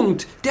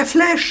Knackpunkt, der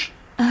Flash.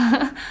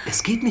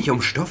 Es geht nicht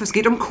um Stoff, es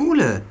geht um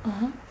Kohle.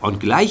 Und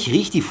gleich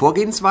riecht die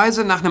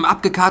Vorgehensweise nach einem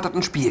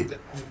abgekaterten Spiel.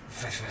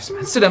 Was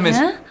meinst du damit?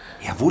 Hä?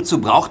 Ja, wozu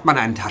braucht man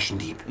einen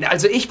Taschendieb?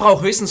 Also ich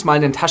brauche höchstens mal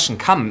einen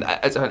Taschenkamm.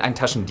 Also ein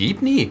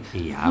Taschendieb nie.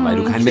 Ja, weil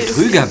du kein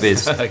Betrüger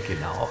bist.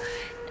 Genau.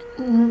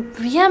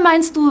 Wer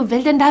meinst du,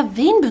 will denn da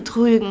wen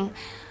betrügen?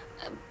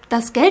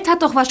 Das Geld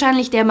hat doch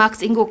wahrscheinlich der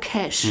Max Ingo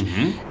Cash.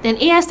 Denn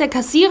er ist der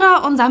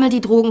Kassierer und sammelt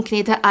die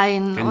Drogenknete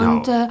ein. Genau.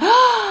 Und,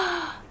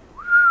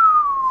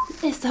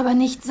 ist aber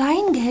nicht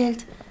sein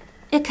Geld.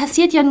 Er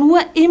kassiert ja nur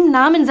im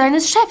Namen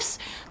seines Chefs,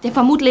 der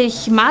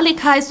vermutlich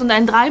Malik heißt und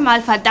ein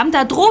 3-mal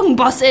verdammter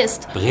Drogenboss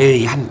ist.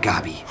 Brillant,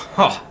 Gabi.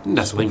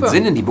 Das bringt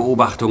Sinn in die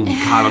Beobachtung, die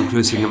Karl und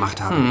Klößchen gemacht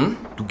haben.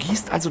 Du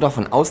gehst also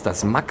davon aus,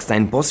 dass Max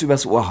seinen Boss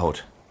übers Ohr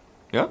haut.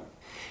 Ja?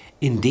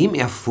 Indem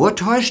er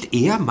vortäuscht,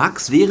 er,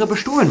 Max, wäre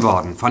bestohlen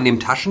worden von dem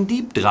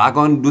Taschendieb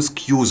Dragon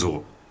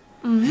Lusciuso.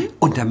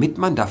 Und damit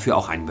man dafür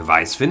auch einen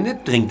Beweis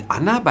findet, dringt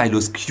Anna bei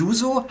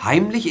Lusciuso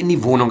heimlich in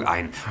die Wohnung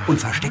ein und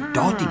versteckt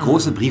dort die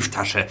große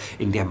Brieftasche,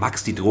 in der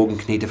Max die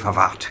Drogenknete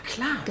verwahrt.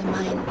 Klar,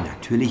 gemein.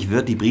 Natürlich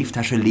wird die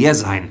Brieftasche leer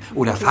sein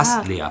oder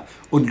fast leer.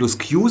 Und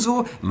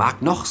Lusciuso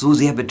mag noch so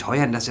sehr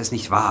beteuern, dass er es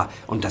nicht war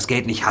und das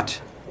Geld nicht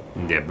hat.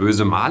 Der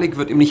böse Malik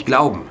wird ihm nicht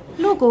glauben.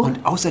 Logo.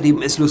 Und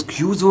außerdem ist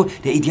Lusciuso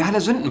der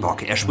ideale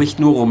Sündenbock. Er spricht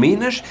nur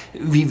Rumänisch,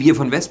 wie wir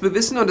von Wespe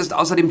wissen, und ist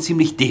außerdem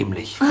ziemlich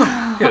dämlich.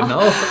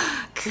 Genau.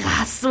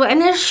 Krass, so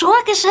eine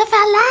schurkische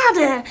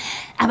Verlade.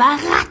 Aber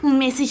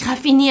rattenmäßig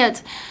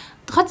raffiniert.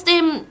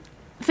 Trotzdem,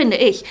 finde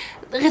ich,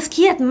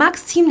 riskiert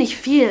Max ziemlich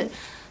viel.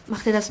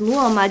 Macht er das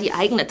nur, um mal die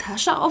eigene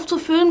Tasche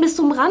aufzufüllen bis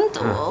zum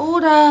Rand?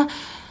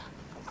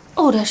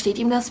 Oder steht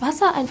ihm das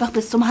Wasser einfach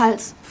bis zum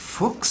Hals?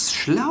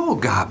 Fuchsschlau,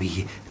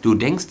 Gabi. Du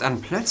denkst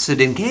an Plötze,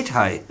 den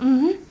Geldhai.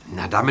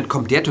 Na, damit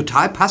kommt der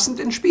total passend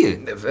ins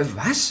Spiel.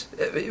 Was?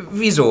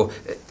 Wieso?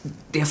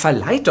 Der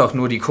verleiht doch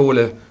nur die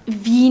Kohle.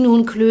 Wie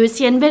nun,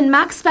 Klößchen, wenn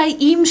Max bei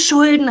ihm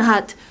Schulden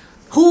hat?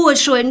 Hohe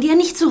Schulden, die er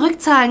nicht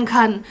zurückzahlen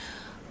kann.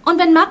 Und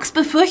wenn Max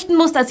befürchten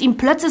muss, dass ihm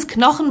Plötzes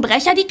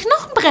Knochenbrecher die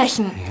Knochen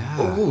brechen.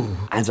 Ja.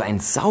 Also ein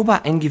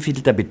sauber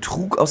eingefädelter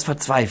Betrug aus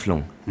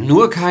Verzweiflung.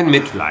 Nur kein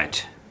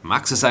Mitleid.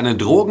 Max ist eine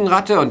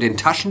Drogenratte und den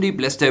Taschendieb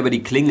lässt er über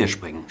die Klinge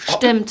springen.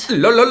 Stimmt.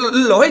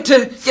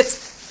 Leute,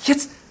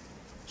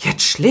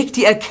 jetzt schlägt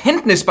die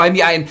Erkenntnis bei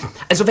mir ein.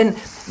 Also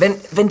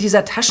wenn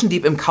dieser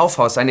Taschendieb im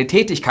Kaufhaus seine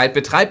Tätigkeit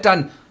betreibt,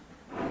 dann...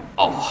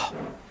 Oh,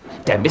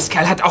 der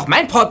Mistkerl hat auch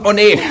mein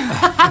Portemonnaie.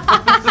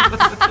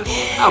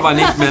 Aber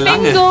nicht mehr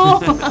lange. Bingo!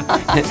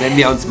 Wenn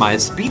wir uns mal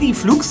Speedy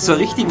flugs zur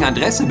richtigen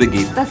Adresse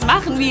begeben. Das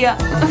machen wir.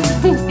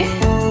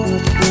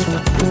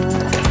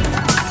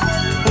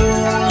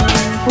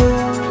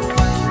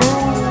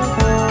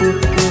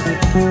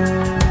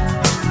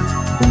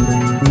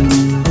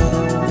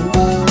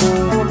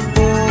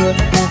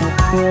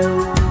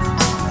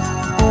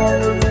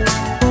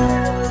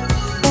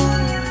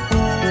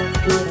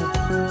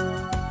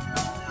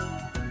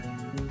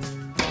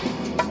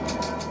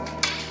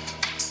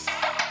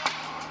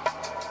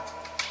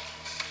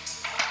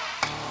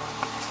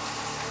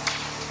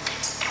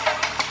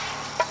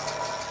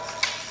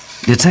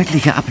 Der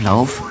zeitliche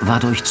Ablauf war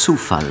durch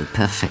Zufall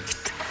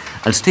perfekt.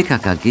 Als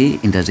TKKG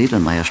in der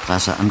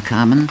Sedelmeierstraße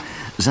ankamen,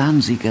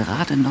 sahen sie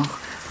gerade noch,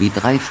 wie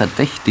 3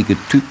 verdächtige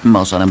Typen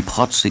aus einem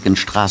protzigen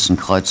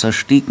Straßenkreuzer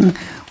stiegen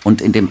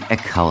und in dem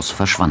Eckhaus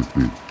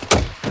verschwanden.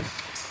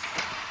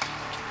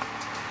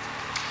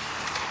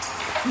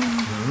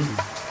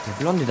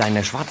 Der Blonde da in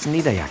der schwarzen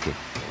Lederjacke.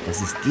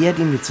 Das ist der,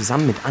 den wir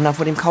zusammen mit Anna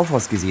vor dem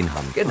Kaufhaus gesehen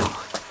haben. Genau.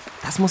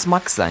 Das muss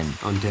Max sein.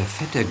 Und der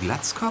fette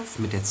Glatzkopf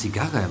mit der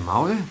Zigarre im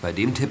Maul, bei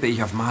dem tippe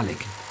ich auf Malik.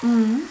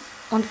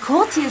 Und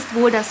Kurzi ist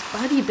wohl das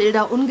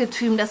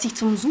Bodybuilder-Ungetüm, das sich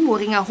zum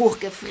Sumo-Ringer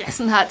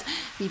hochgefressen hat,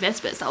 wie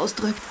Wespe es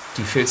ausdrückt.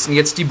 Die filzen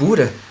jetzt die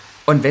Bude.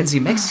 Und wenn sie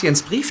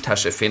Maxchens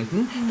Brieftasche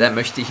finden, dann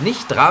möchte ich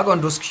nicht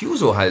Dragon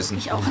Lusciuso heißen.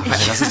 Ich auch Also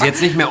nicht. das ist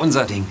jetzt nicht mehr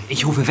unser Ding.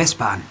 Ich rufe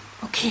Wespe an.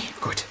 Okay.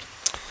 Gut.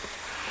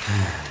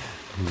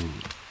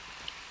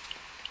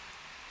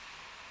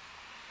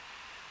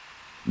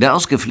 Der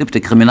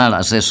ausgeflippte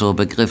Kriminalassessor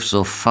begriff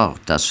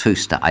sofort, dass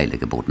höchste Eile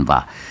geboten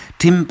war.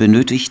 Tim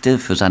benötigte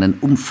für seinen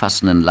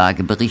umfassenden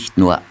Lagebericht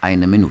nur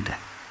 1 Minute.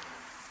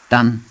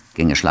 Dann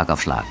ging es Schlag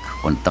auf Schlag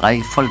und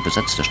 3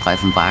 vollbesetzte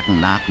Streifenwagen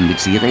nahten mit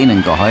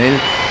Sirenengeheul,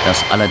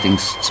 das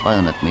allerdings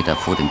 200 Meter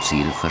vor dem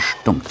Ziel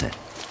verstummte,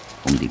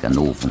 um die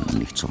Ganoven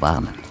nicht zu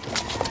warnen.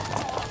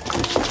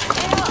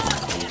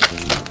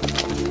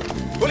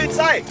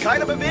 Polizei,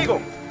 keine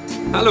Bewegung.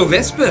 Hallo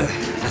Wespe,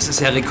 das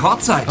ist ja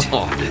Rekordzeit.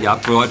 Ihr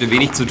habt wohl heute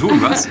wenig zu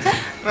tun, was?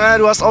 Na,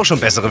 du hast auch schon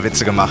bessere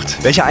Witze gemacht.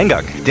 Welcher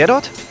Eingang? Der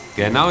dort?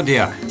 Genau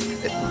der.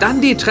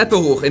 Dann die Treppe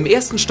hoch. Im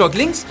 1. Stock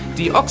links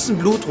die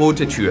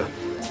ochsenblutrote Tür.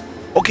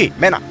 Okay,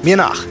 Männer, mir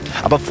nach.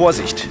 Aber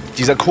Vorsicht,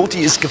 dieser Kurti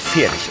ist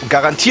gefährlich und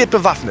garantiert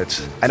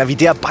bewaffnet. Einer wie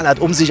der ballert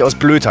um sich aus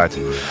Blödheit.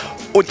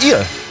 Und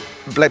ihr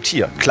bleibt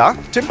hier, klar,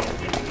 Tim?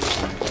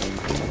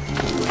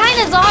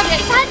 Keine Sorge,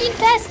 ich halte ihn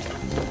fest.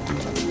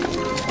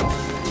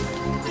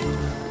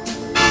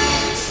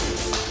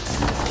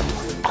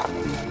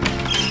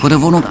 Vor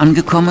der Wohnung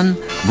angekommen,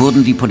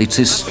 wurden die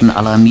Polizisten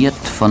alarmiert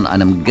von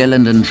einem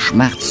gellenden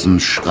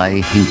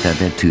Schmerzensschrei hinter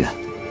der Tür.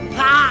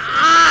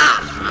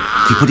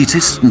 Die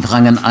Polizisten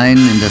drangen ein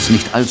in das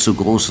nicht allzu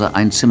große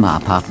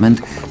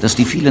Einzimmer-Appartement, das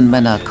die vielen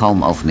Männer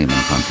kaum aufnehmen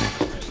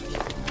konnte.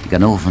 Die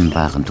Ganoven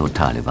waren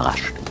total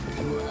überrascht.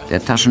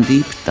 Der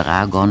Taschendieb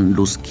Dragon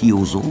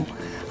Luskioso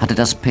hatte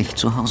das Pech,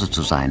 zu Hause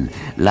zu sein,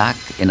 lag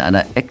in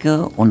einer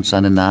Ecke und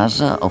seine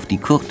Nase, auf die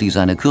Kurti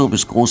seine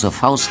kürbisgroße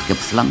Faust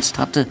gepflanzt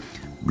hatte,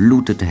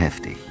 blutete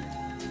heftig.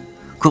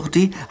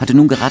 Kurti hatte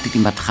nun gerade die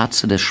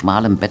Matratze des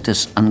schmalen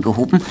Bettes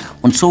angehoben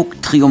und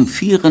zog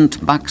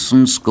triumphierend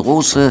Maxens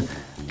große,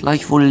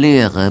 gleichwohl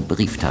leere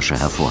Brieftasche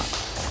hervor.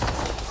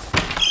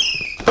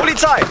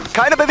 Polizei,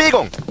 keine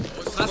Bewegung!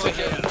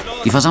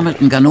 Die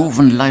versammelten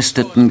Ganoven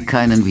leisteten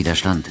keinen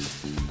Widerstand.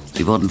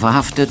 Sie wurden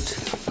verhaftet,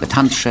 mit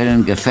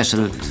Handschellen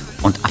gefesselt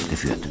und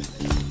abgeführt.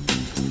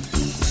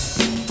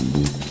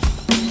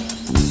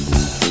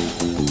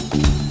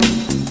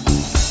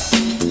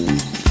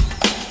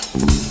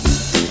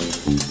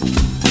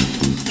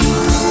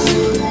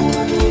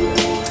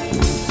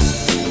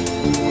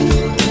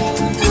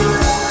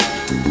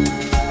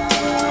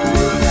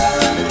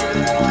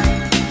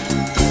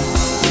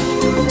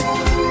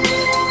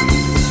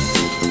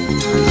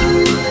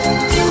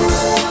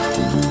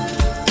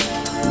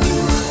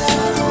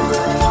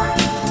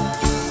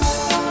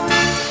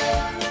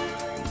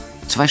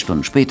 Zwei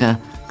Stunden später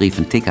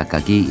riefen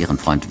TKKG ihren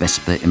Freund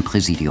Wespe im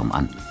Präsidium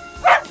an.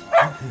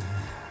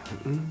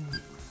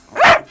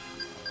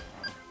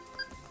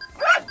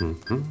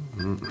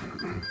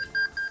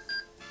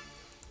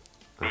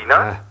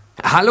 Nina?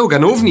 Hallo,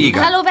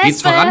 Ganovenjäger. Hallo, Wespe.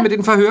 Geht's voran mit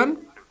den Verhören?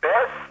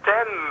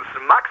 Bestens!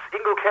 Max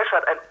Ingo Cash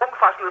hat ein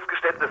umfassendes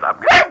Geständnis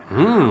abgelegt.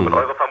 Und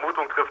eure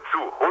Vermutung trifft zu,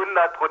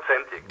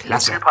 100%ig.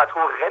 Klasse. Der Typ hat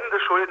horrende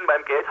Schulden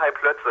beim Geldhai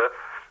Plötze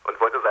und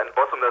wollte seinen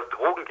Boss um das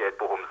Drogengeld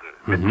behumsen.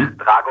 Mit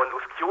Dragon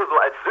Luskioso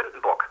als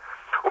Sündenbock.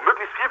 Um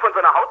möglichst viel von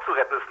seiner Haut zu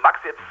retten, ist Max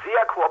jetzt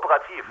sehr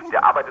kooperativ.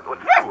 Der arbeitet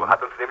uns zu,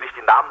 hat uns nämlich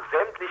die Namen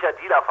sämtlicher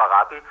Dealer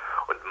verraten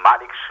und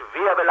Malik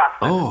schwer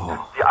belastet.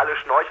 Die alle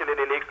schnorcheln in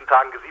den nächsten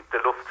Tagen gesiebte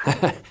Luft.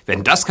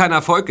 Wenn das kein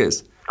Erfolg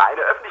ist.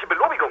 Eine öffentliche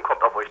Belobigung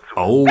kommt auf euch zu.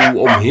 Oh,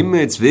 um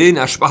Himmels Willen,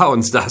 erspar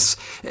uns das.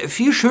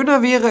 Viel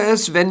schöner wäre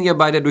es, wenn ihr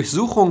bei der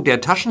Durchsuchung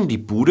der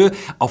Taschendiebbude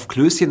auf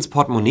Klößchens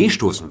Portemonnaie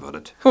stoßen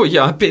würdet. Oh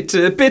ja,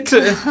 bitte,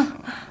 bitte.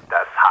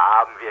 Das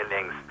haben wir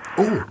längst.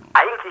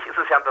 Eigentlich ist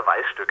es ja ein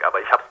Beweisstück, aber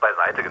ich hab's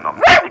beiseite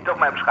genommen. Es liegt auf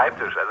meinem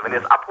Schreibtisch. Also wenn ihr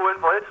es abholen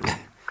wollt,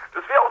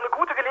 das wäre auch eine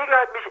gute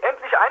Gelegenheit, mich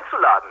endlich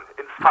einzuladen.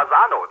 Ins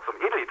Fasano, zum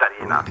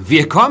Edelitaliener.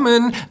 Wir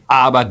kommen,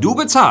 aber du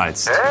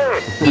bezahlst.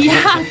 Hey! Ja,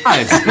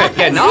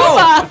 Genau.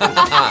 super.